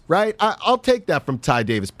fumbles, right? I'll take that from Ty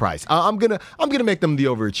Davis-Price. I'm gonna make them the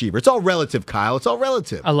overachiever. It's all relative, Kyle. It's all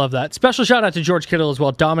relative. I love that. Special shout out to George Kittle as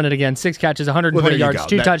well. Dominant again. 6 catches, 120 yards,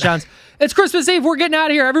 2 touchdowns. It's Christmas Eve. We're getting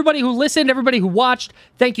out of here. Everybody who listened, everybody who watched,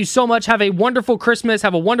 thank you so much. Have a wonderful Christmas.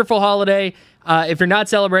 Have a wonderful holiday. If you're not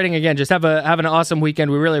celebrating, again, just have an awesome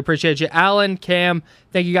weekend. We really appreciate you. Alan, Cam,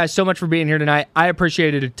 thank you guys so much for being here tonight. I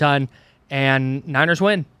appreciate it a ton. And Niners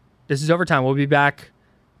win. This is overtime. We'll be back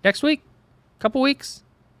next week. In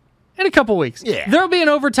a couple weeks. Yeah. There'll be an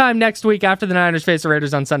overtime next week after the Niners face the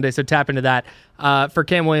Raiders on Sunday, so tap into that. For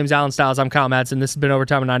Cam Williams, Alan Stiles, I'm Kyle Madsen. This has been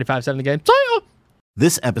Overtime on 95.7 The Game. See ya!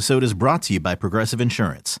 This episode is brought to you by Progressive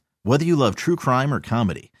Insurance. Whether you love true crime or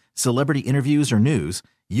comedy, celebrity interviews or news,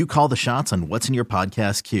 you call the shots on what's in your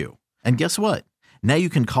podcast queue. And guess what? Now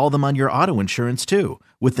you can call them on your auto insurance too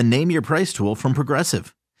with the Name Your Price tool from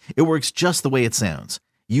Progressive. It works just the way it sounds.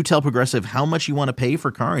 You tell Progressive how much you want to pay for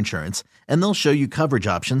car insurance, and they'll show you coverage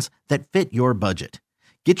options that fit your budget.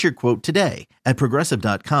 Get your quote today at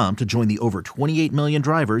Progressive.com to join the over 28 million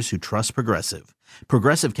drivers who trust Progressive.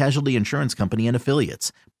 Progressive Casualty Insurance Company and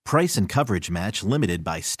Affiliates. Price and coverage match limited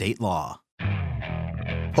by state law.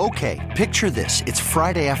 Okay, picture this. It's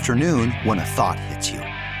Friday afternoon when a thought hits you.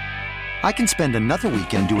 I can spend another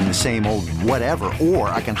weekend doing the same old whatever, or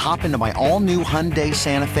I can hop into my all-new Hyundai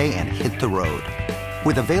Santa Fe and hit the road.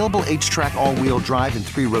 With available H-Track all-wheel drive and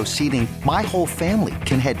 3-row seating, my whole family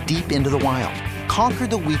can head deep into the wild. Conquer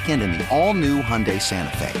the weekend in the all-new Hyundai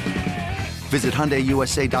Santa Fe. Visit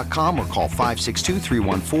HyundaiUSA.com or call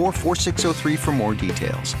 562-314-4603 for more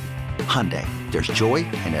details. Hyundai, there's joy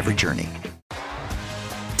in every journey.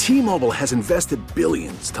 T-Mobile has invested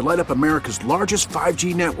billions to light up America's largest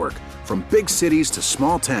 5G network, from big cities to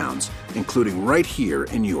small towns, including right here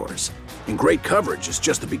in yours. And great coverage is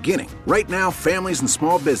just the beginning. Right now, families and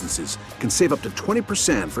small businesses can save up to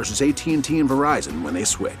 20% versus AT&T and Verizon when they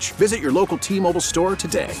switch. Visit your local T-Mobile store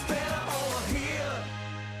today.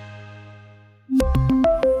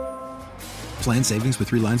 Plan savings with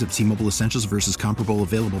 3 lines of T-Mobile Essentials versus comparable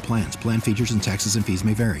available plans. Plan features and taxes and fees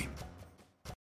may vary.